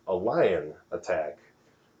lion attack.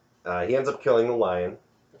 He ends up killing the lion.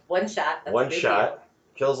 One shot. That's One shot.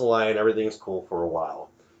 Kills the lion. Everything's cool for a while.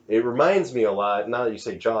 It reminds me a lot, now that you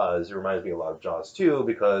say Jaws, it reminds me a lot of Jaws too,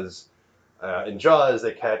 because in Jaws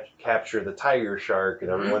they capture the tiger shark, and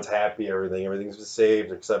everyone's happy, everything's been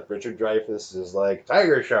saved, except Richard Dreyfuss is like,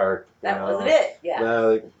 tiger shark. That wasn't it, yeah.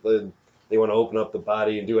 Now they want to open up the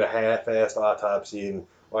body and do a half-assed autopsy and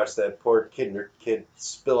watch that poor kid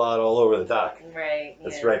spill out all over the dock. Right.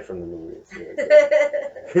 That's yeah. right from the movie.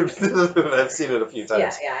 I've seen it a few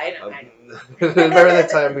times. Yeah, I know. Remember that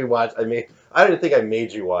time we watched? I didn't think I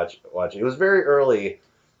made you watch it. It was very early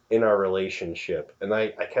in our relationship, and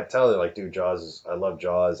I kept telling her, like, dude, I love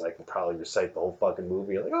Jaws. I can probably recite the whole fucking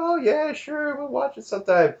movie. Like, oh yeah, sure, we'll watch it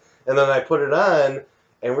sometime. And then I put it on.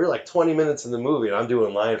 And we're like 20 minutes in the movie, and I'm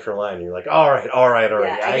doing line for line, and you're like, all right.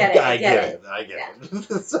 Yeah, I get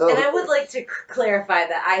it. So, and I would like to clarify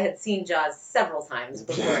that I had seen Jaws several times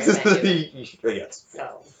before I met you. Yes.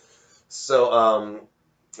 So,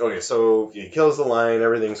 okay, so he kills the lion,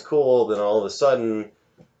 everything's cool, then all of a sudden,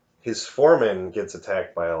 his foreman gets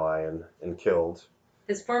attacked by a lion and killed.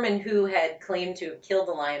 His foreman, who had claimed to have killed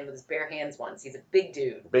the lion with his bare hands once. He's a big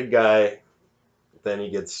dude. Big guy. Then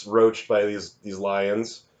he gets roached by these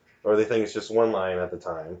lions, or they think it's just one lion at the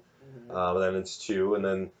time. Mm-hmm. But then it's two, and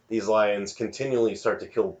then these lions continually start to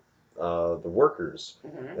kill the workers.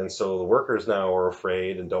 Mm-hmm. And so the workers now are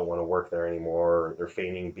afraid and don't want to work there anymore. They're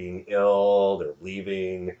feigning being ill. They're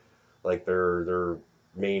leaving. Like their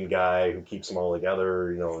main guy who keeps them all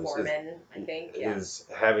together, Foreman, I think, is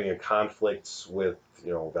having a conflict with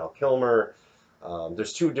Val Kilmer.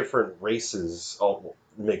 There's two different races all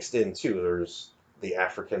mixed in too. There's the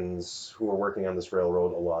Africans who are working on this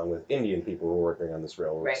railroad along with Indian people who are working on this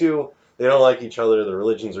railroad too. They don't like each other. Their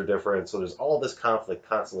religions are different. So there's all this conflict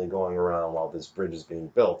constantly going around while this bridge is being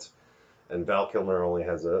built. And Val Kilmer only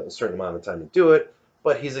has a certain amount of time to do it,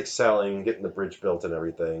 but he's excelling, getting the bridge built and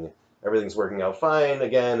everything. Everything's working out fine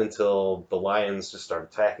again until the lions just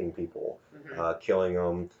start attacking people, killing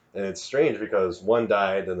them. And it's strange because one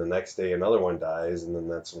died, and the next day another one dies, and then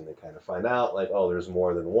that's when they kind of find out, like, oh, there's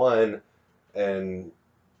more than one. And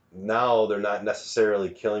now they're not necessarily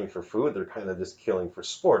killing for food, they're kind of just killing for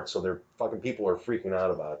sport. So they're fucking people are freaking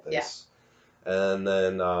out about this. Yeah. And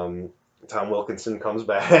then Tom Wilkinson comes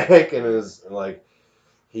back and is like,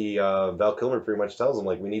 Val Kilmer pretty much tells him,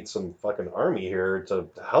 like, we need some fucking army here to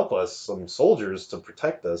help us, some soldiers to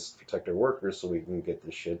protect us, protect our workers so we can get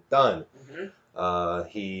this shit done. Mm-hmm.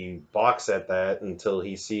 He balks at that until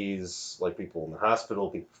he sees, like, people in the hospital,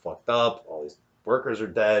 people fucked up, all these workers are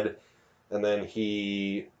dead. And then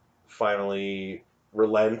he finally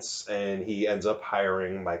relents, and he ends up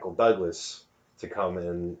hiring Michael Douglas to come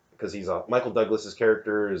in, because Michael Douglas's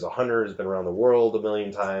character is a hunter, has been around the world a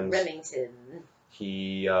million times. Remington.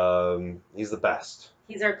 He's the best.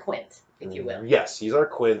 He's our Quint, if you will. Yes, he's our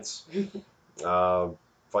Quint.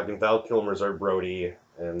 Fucking Val Kilmer's our Brody,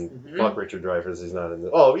 and fuck Richard Dreyfuss. He's not in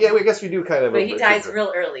the. Oh yeah, I guess we do kind of. But he dies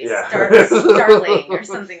real early. Yeah. Starling or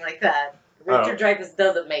something like that. Richard Dreyfuss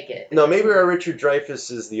doesn't make it. No, maybe our Richard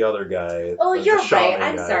Dreyfuss is the other guy. Oh, you're right.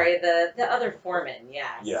 I'm sorry. The other foreman,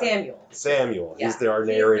 yeah. Samuel. Yeah. He's our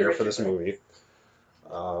narrator for this movie.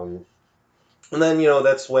 And then,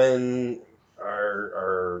 that's when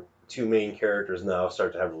our two main characters now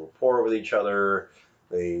start to have a rapport with each other.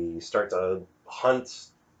 They start to hunt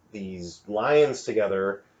these lions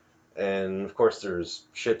together. And, of course, there's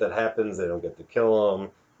shit that happens. They don't get to kill them.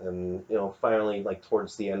 And, finally, like,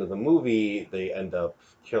 towards the end of the movie, they end up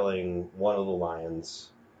killing one of the lions.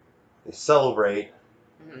 They celebrate.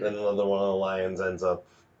 Then another one of the lions ends up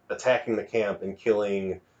attacking the camp and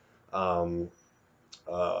killing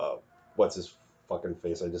What's his fucking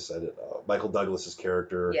face? I just said it. Michael Douglas's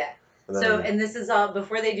character. Yeah. And then, So, and this is all,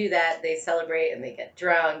 before they do that, they celebrate and they get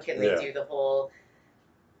drunk and they do the whole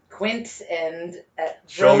Quint and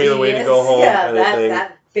show me the way to go home. Yeah,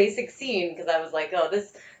 that basic scene, because I was like, oh,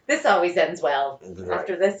 this always ends well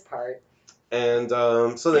after this part. And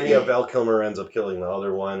so then, Val Kilmer ends up killing the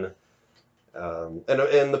other one.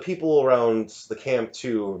 And the people around the camp,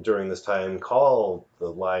 too, during this time call the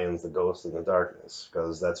lions the ghosts in the darkness,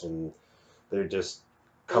 because that's when they just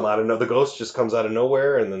come out of the ghost just comes out of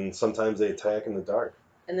nowhere, and then sometimes they attack in the dark.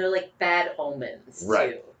 And they're like bad omens,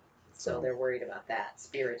 right. too. So they're worried about that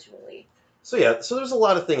spiritually. So there's a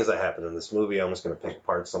lot of things that happen in this movie. I'm just going to pick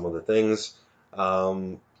apart some of the things.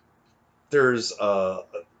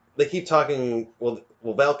 They keep talking. Well,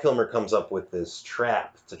 Val Kilmer comes up with this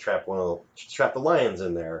trap to trap the lions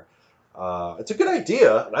in there. It's a good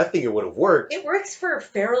idea, and I think it would have worked. It works for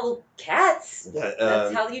feral cats. Yeah,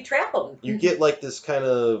 that's how you trap them. You get like this kind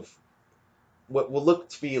of what will look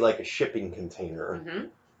to be like a shipping container. Mm-hmm.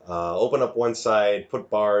 Open up one side, put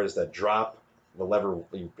bars that drop. The lever,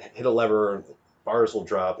 you hit a lever, the bars will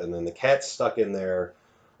drop, and then the cat's stuck in there,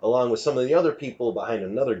 along with some of the other people behind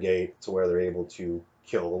another gate, to where they're able to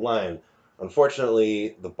kill the lion.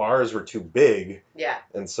 Unfortunately, the bars were too big,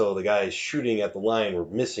 and so the guys shooting at the lion were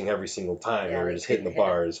missing every single time. They were just hitting the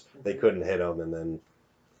bars. They couldn't hit them, and then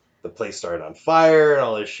the place started on fire, and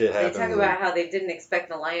all this shit happened. They talk about how they didn't expect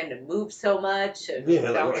the lion to move so much, and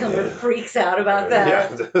Val Kilmer freaks out about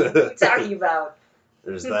that. What are you talking about?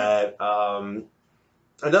 There's that.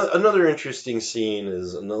 Another interesting scene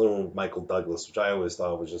is another one with Michael Douglas, which I always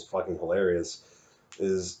thought was just fucking hilarious.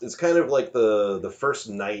 It's kind of like the first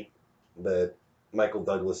night that Michael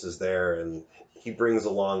Douglas is there, and he brings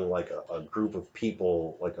along like a group of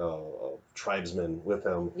people, like a tribesmen with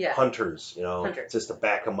him, hunters, just to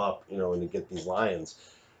back him up, and to get these lions.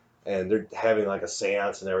 And they're having like a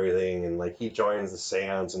seance and everything, and like he joins the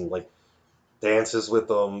seance and like dances with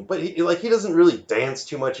them, but he doesn't really dance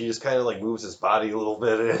too much. He just kind of like moves his body a little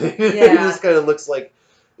bit. He just kind of looks like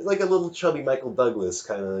a little chubby Michael Douglas,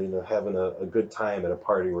 kind of having a good time at a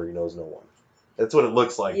party where he knows no one. That's what it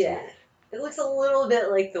looks like. Yeah, to me. It looks a little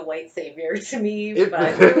bit like the White Savior to me, but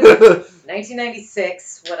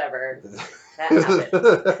 1996, whatever. That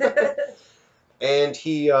happened. And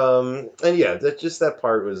that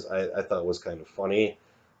part was I thought was kind of funny.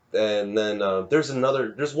 And then there's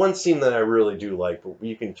one scene that I really do like, but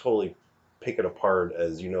you can totally pick it apart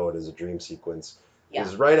as it as a dream sequence. Yeah.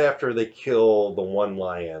 Is right after they kill the one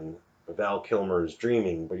lion, Val Kilmer is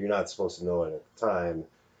dreaming, but you're not supposed to know it at the time.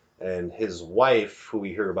 And his wife, who we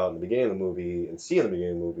hear about in the beginning of the movie and see in the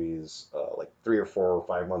beginning of the movie, is like 3 or 4 or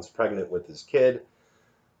 5 months pregnant with his kid.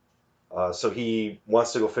 So he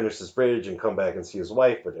wants to go finish this bridge and come back and see his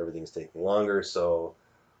wife, but everything's taking longer, so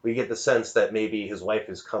we get the sense that maybe his wife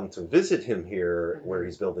has come to visit him here where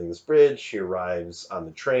he's building this bridge. She arrives on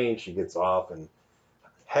the train. She gets off and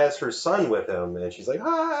has her son with him. And she's like,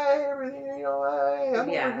 hi, everything, hi, I'm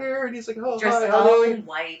over here. And he's like, oh, dressed hi, all in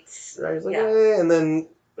white. Right, he's like, hey. And then,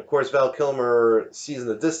 of course, Val Kilmer sees in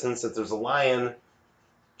the distance that there's a lion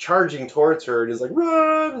charging towards her. And he's like,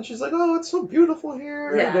 run. And she's like, oh, it's so beautiful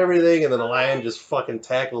here and everything. And then the lion just fucking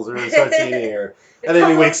tackles her and starts eating her. And then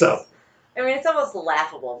he wakes up. I mean, it's almost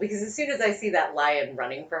laughable, because as soon as I see that lion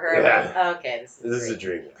running for her, I'm like, oh, okay, this is a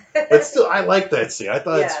dream. But still, I like that scene. I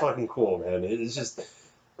thought it's fucking cool, man. It's just,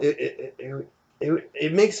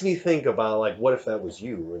 it makes me think about, like, what if that was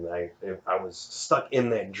you, and if I was stuck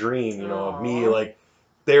in that dream, of me, like,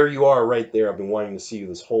 there you are right there. I've been wanting to see you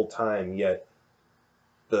this whole time, yet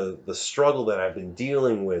the struggle that I've been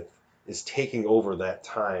dealing with is taking over that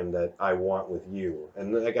time that I want with you.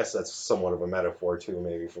 And I guess that's somewhat of a metaphor, too,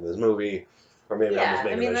 maybe, for this movie. Or maybe I'm just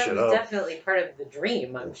making that shit up. that was definitely part of the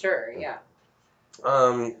dream, I'm sure, yeah.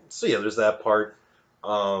 So, there's that part.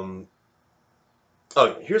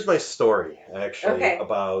 Here's my story, actually,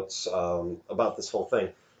 about this whole thing.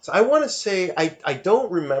 So I want to say, I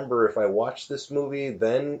don't remember if I watched this movie,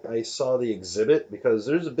 then I saw the exhibit, because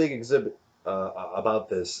there's a big exhibit about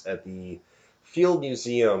this at the Field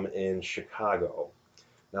Museum in Chicago.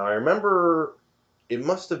 Now, I remember it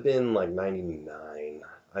must have been like 99.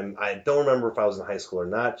 I don't remember if I was in high school or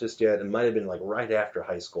not just yet. It might have been like right after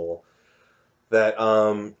high school that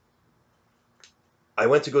I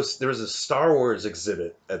went to go. There was a Star Wars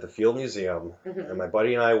exhibit at the Field Museum, and my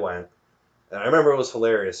buddy and I went. And I remember it was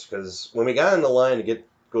hilarious because when we got in the line to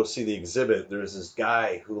go see the exhibit, there was this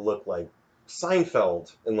guy who looked like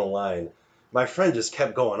Seinfeld in the line. My friend just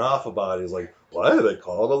kept going off about it. He's like, why do they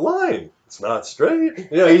call it a line? It's not straight.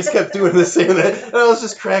 He just kept doing the same thing. And I was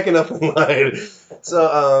just cracking up in line.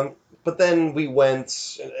 So But then we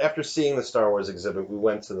went, after seeing the Star Wars exhibit, we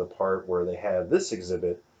went to the part where they had this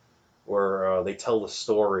exhibit, where they tell the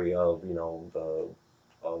story of,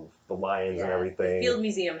 the lions and everything. The Field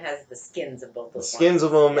Museum has the skins of both those The skins lions.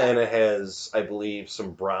 of them, Yeah. and it has, I believe,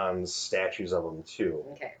 some bronze statues of them, too.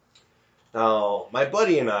 Okay. Now, my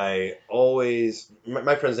buddy and I always...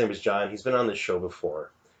 My friend's name is John. He's been on this show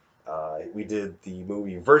before. We did the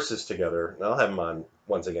movie Versus together, and I'll have him on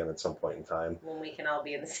once again at some point in time. When we can all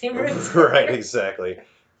be in the same room. Right, exactly.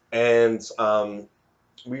 And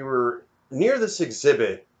we were near this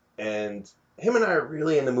exhibit, and him and I are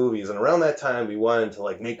really into movies, and around that time we wanted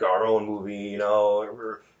to make our own movie, we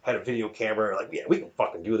had a video camera, yeah, we can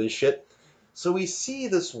fucking do this shit. So we see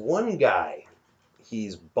this one guy.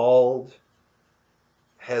 He's bald,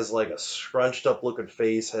 has a scrunched up looking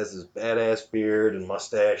face, has his badass beard and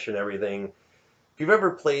mustache and everything. If you've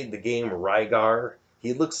ever played the game Rygar,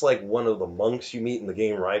 he looks like one of the monks you meet in the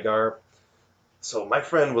game Rygar. So my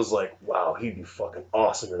friend was like, wow, he'd be fucking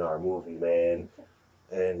awesome in our movie, man.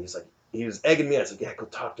 And he was egging me on. I was like, yeah, go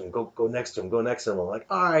talk to him. Go next to him. Go next to him. I'm like,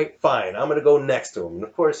 all right, fine. I'm going to go next to him. And,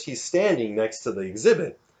 of course, he's standing next to the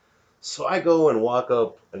exhibit. So I go and walk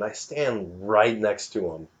up, and I stand right next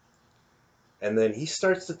to him. And then he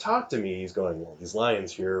starts to talk to me. He's going, well, these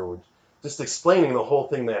lions here were just explaining the whole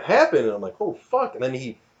thing that happened. And I'm like, oh, fuck. And then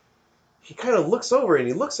he kind of looks over, and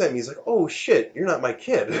he looks at me. He's like, oh, shit, you're not my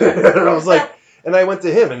kid. And I was like... And I went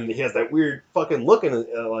to him, and he has that weird fucking look and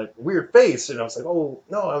weird face. And I was like, oh,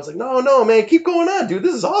 no. I was like, no, man, keep going on, dude.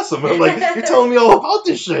 This is awesome. I'm like, you're telling me all about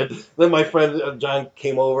this shit. Then my friend John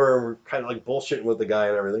came over, and we're kind of bullshitting with the guy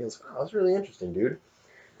and everything. I was like, oh, that's really interesting, dude.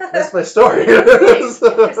 That's my story. Interesting.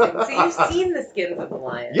 So you've seen the skins of the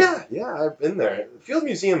lions. Yeah, I've been there. Field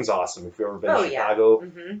Museum's awesome. If you've ever been to Chicago,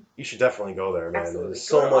 you should definitely go there, man. Absolutely. There's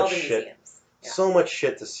so much shit. Museums. Yeah. So much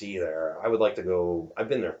shit to see there. I would like to go. I've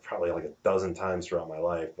been there probably a dozen times throughout my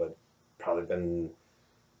life, but probably been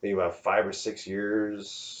maybe about 5 or 6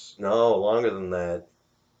 years. No, longer than that.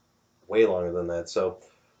 Way longer than that. So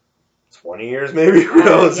 20 years maybe. Who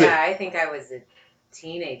knows? Yeah, I think I was a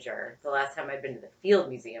teenager the last time I'd been to the Field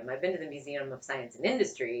Museum. I've been to the Museum of Science and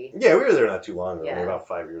Industry. Yeah, we were there not too long ago. Yeah. About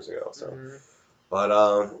 5 years ago. So, but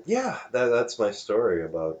yeah, that's my story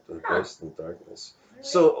about the Ghost in Darkness.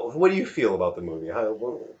 So, what do you feel about the movie?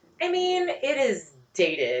 I mean, it is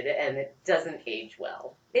dated and it doesn't age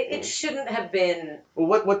well. It shouldn't have been.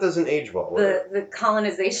 Well, what doesn't age well? The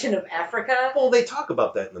colonization of Africa. Well, they talk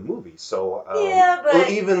about that in the movie. So yeah, but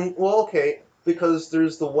okay, because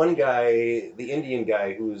there's the one guy, the Indian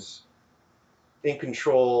guy, who's in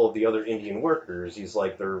control of the other Indian workers. He's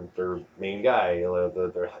like their main guy,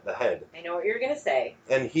 the head. I know what you're gonna say.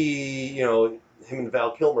 And he, him and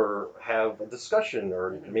Val Kilmer have a discussion,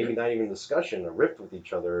 or maybe not even a discussion, a rift with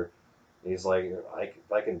each other. And he's like,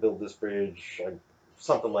 I can build this bridge,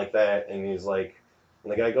 something like that. And he's like,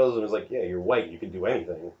 and the guy goes and is like, yeah, you're white, you can do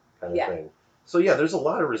anything, kind of thing. So yeah, there's a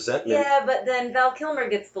lot of resentment. Yeah, but then Val Kilmer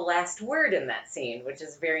gets the last word in that scene, which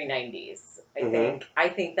is very 90s. I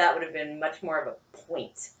think that would have been much more of a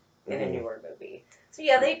point in a newer movie. So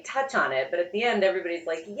yeah, they touch on it, but at the end, everybody's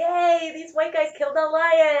like, "Yay! These white guys killed the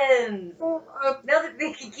lions! Now that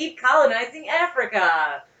they can keep colonizing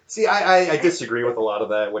Africa." See, I disagree with a lot of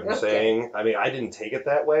that. What you're saying. I mean, I didn't take it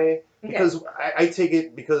that way because I take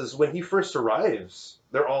it because when he first arrives,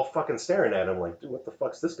 they're all fucking staring at him like, "Dude, what the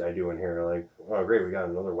fuck's this guy doing here?" Like, "Oh, great, we got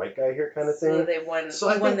another white guy here," kind of thing. So they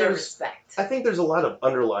won their respect. I think there's a lot of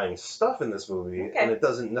underlying stuff in this movie, and it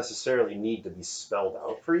doesn't necessarily need to be spelled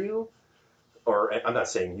out for you. Or I'm not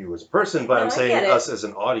saying you as a person, but I'm saying us as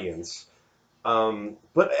an audience.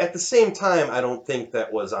 But at the same time, I don't think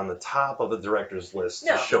that was on the top of the director's list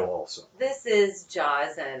to show also. This is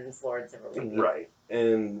Jaws and Lawrence of Arabia. Right.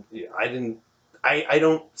 And I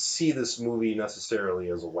don't see this movie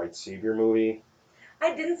necessarily as a white savior movie.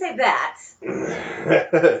 I didn't say that.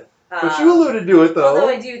 But you alluded to it, though. Although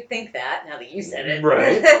I do think that, now that you said it.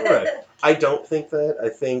 Right. I don't think that. I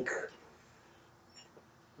think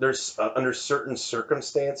there's, under certain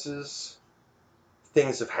circumstances,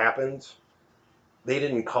 things have happened. They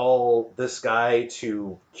didn't call this guy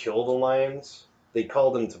to kill the lions. They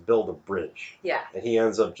called him to build a bridge. Yeah. And he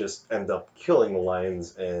ends up killing the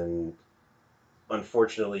lions, and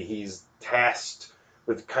unfortunately he's tasked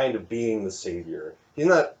with kind of being the savior. He's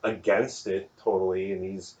not against it totally, and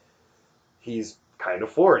he's kind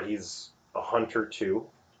of for it. He's a hunter too.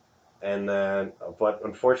 And then, but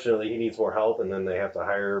unfortunately he needs more help, and then they have to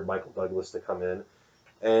hire Michael Douglas to come in.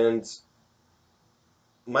 And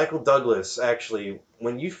Michael Douglas, actually,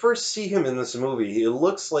 when you first see him in this movie, it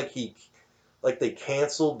looks like he like they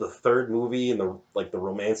canceled the third movie in the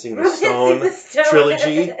Romancing the Stone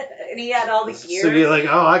trilogy. And he had all the gear. So you're like,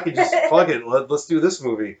 oh, I could just fuck it. Let's do this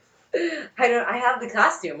movie. I have the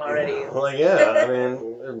costume already. Like, yeah, I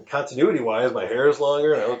mean, continuity wise, my hair is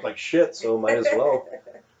longer and I look like shit, so might as well.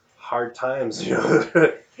 Hard times, you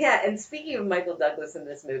know. Yeah, and speaking of Michael Douglas in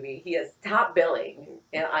this movie, he has top billing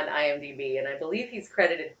on IMDb, and I believe he's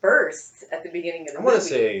credited first at the beginning of the movie. I want to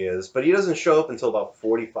say he is, but he doesn't show up until about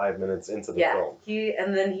 45 minutes into the film.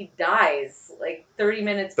 And then he dies like 30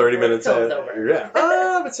 minutes 30 before minutes the film's over. Yeah,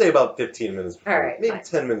 I would say about 15 minutes before. All right, maybe fine.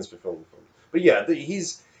 10 minutes before the film. But yeah,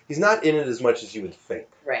 he's not in it as much as you would think.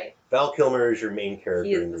 Right. Val Kilmer is your main character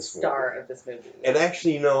He is in the this star movie. of this movie. And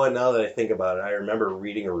actually, you know what, now that I think about it, I remember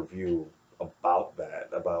reading a review about that,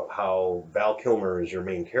 about how Val Kilmer is your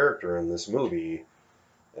main character in this movie,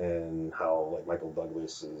 and how like Michael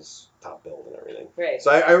Douglas is top billed and everything. Right.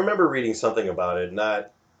 So I remember reading something about it,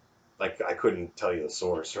 not like I couldn't tell you the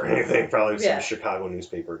source or anything, probably some Chicago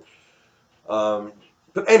newspaper.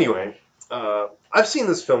 But anyway, I've seen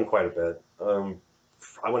this film quite a bit.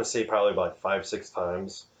 I want to say probably about 5-6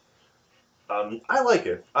 times. I like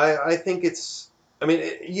it. I think it's. I mean,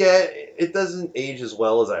 it doesn't age as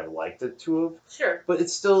well as I'd liked it to have. Sure. But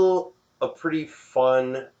it's still a pretty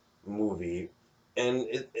fun movie, and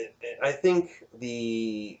I think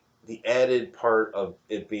the added part of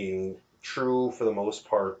it being true for the most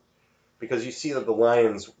part, because you see that the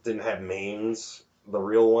lions didn't have manes. The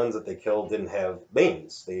real ones that they killed didn't have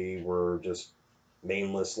manes. They were just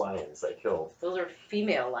maneless lions that killed. Those are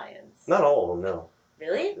female lions. Not all of them, no.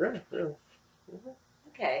 Really? Really? Mm-hmm.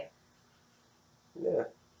 Okay. Yeah.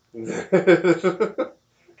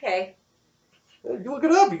 Okay. You look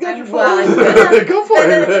it up. You got your phone. Well, Go for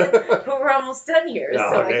it. But we're almost done here, Oh,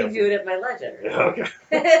 so okay. I can do it at my leisure. Okay.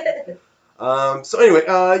 So anyway,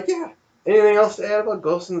 yeah. Anything else to add about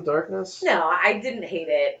Ghost in the Darkness? No, I didn't hate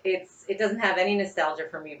it. It doesn't have any nostalgia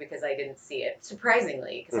for me because I didn't see it.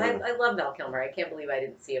 Surprisingly, because I love Val Kilmer. I can't believe I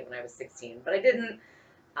didn't see it when I was 16, but I didn't.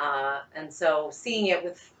 And so seeing it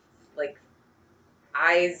with like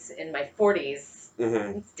eyes in my 40s,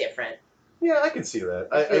 it's different. Yeah, I can see that.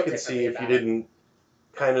 I can see if you didn't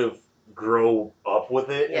kind of grow up with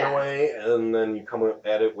it in a way, and then you come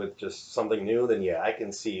at it with just something new, then yeah, I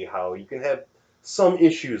can see how you can have some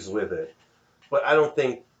issues with it. But I don't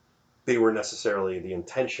think they were necessarily the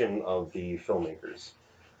intention of the filmmakers.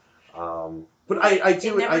 But I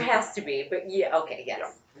do... It never has to be, but yeah, okay,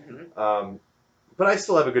 yes. Yeah. Mm-hmm. But I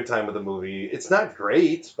still have a good time with the movie. It's not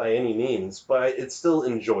great by any means, but it's still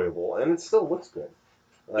enjoyable, and it still looks good.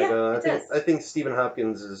 Like, it does. I think Stephen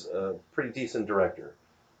Hopkins is a pretty decent director.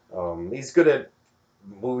 He's good at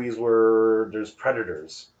movies where there's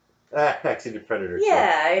predators. Actually, Predator 2.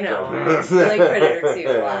 Yeah, I know. I like Predator 2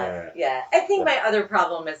 a lot. Yeah. I think my other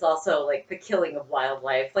problem is also, like, the killing of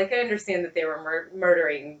wildlife. Like, I understand that they were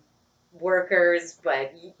murdering workers,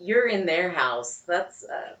 but you're in their house. That's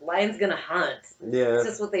lion's gonna hunt. Yeah. It's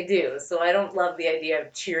just what they do. So I don't love the idea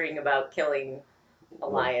of cheering about killing a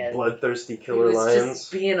lion. Bloodthirsty killer he was lions.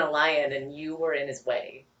 Just being a lion, and you were in his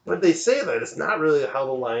way. But they say that it's not really how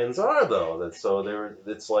the lions are, though. It's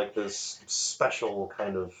like this special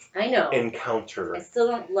kind of encounter. I still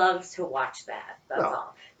don't love to watch that. That's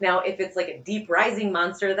all. Now, if it's like a deep rising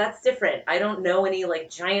monster, that's different. I don't know any like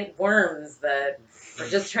giant worms that are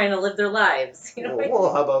just trying to live their lives. You know what I mean?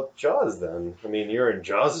 How about Jaws then? I mean, you're in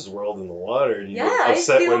Jaws' world in the water. You Yeah, get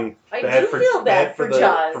upset I feel bad for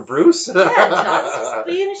Jaws. For Bruce? Yeah, Jaws is just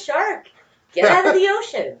being a shark. Get out of the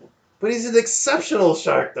ocean. But he's an exceptional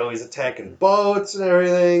shark, though. He's attacking boats and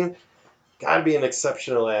everything. Gotta be an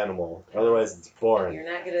exceptional animal. Otherwise, it's boring.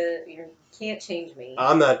 You can't change me.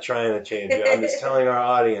 I'm not trying to change you. I'm just telling our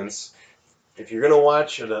audience, if you're going to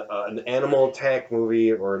watch an animal attack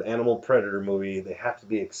movie or an animal predator movie, they have to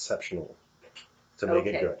be exceptional to make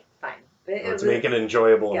it good. Fine. Or to make it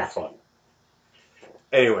enjoyable and fun.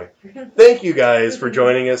 Anyway, thank you guys for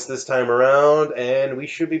joining us this time around, and we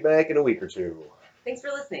should be back in a week or two. Thanks for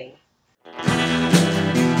listening.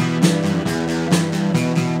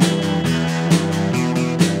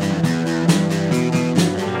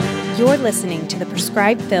 You're listening to the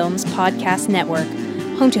Prescribed Films Podcast Network,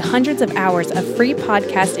 home to hundreds of hours of free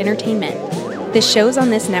podcast entertainment. The shows on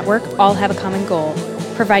this network all have a common goal,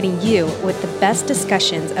 providing you with the best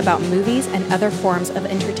discussions about movies and other forms of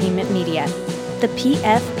entertainment media. The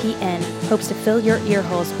PFPN hopes to fill your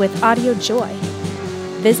earholes with audio joy.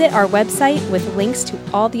 Visit our website with links to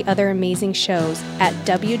all the other amazing shows at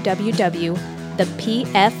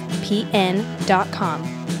www.thepfpn.com.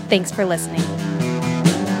 Thanks for listening.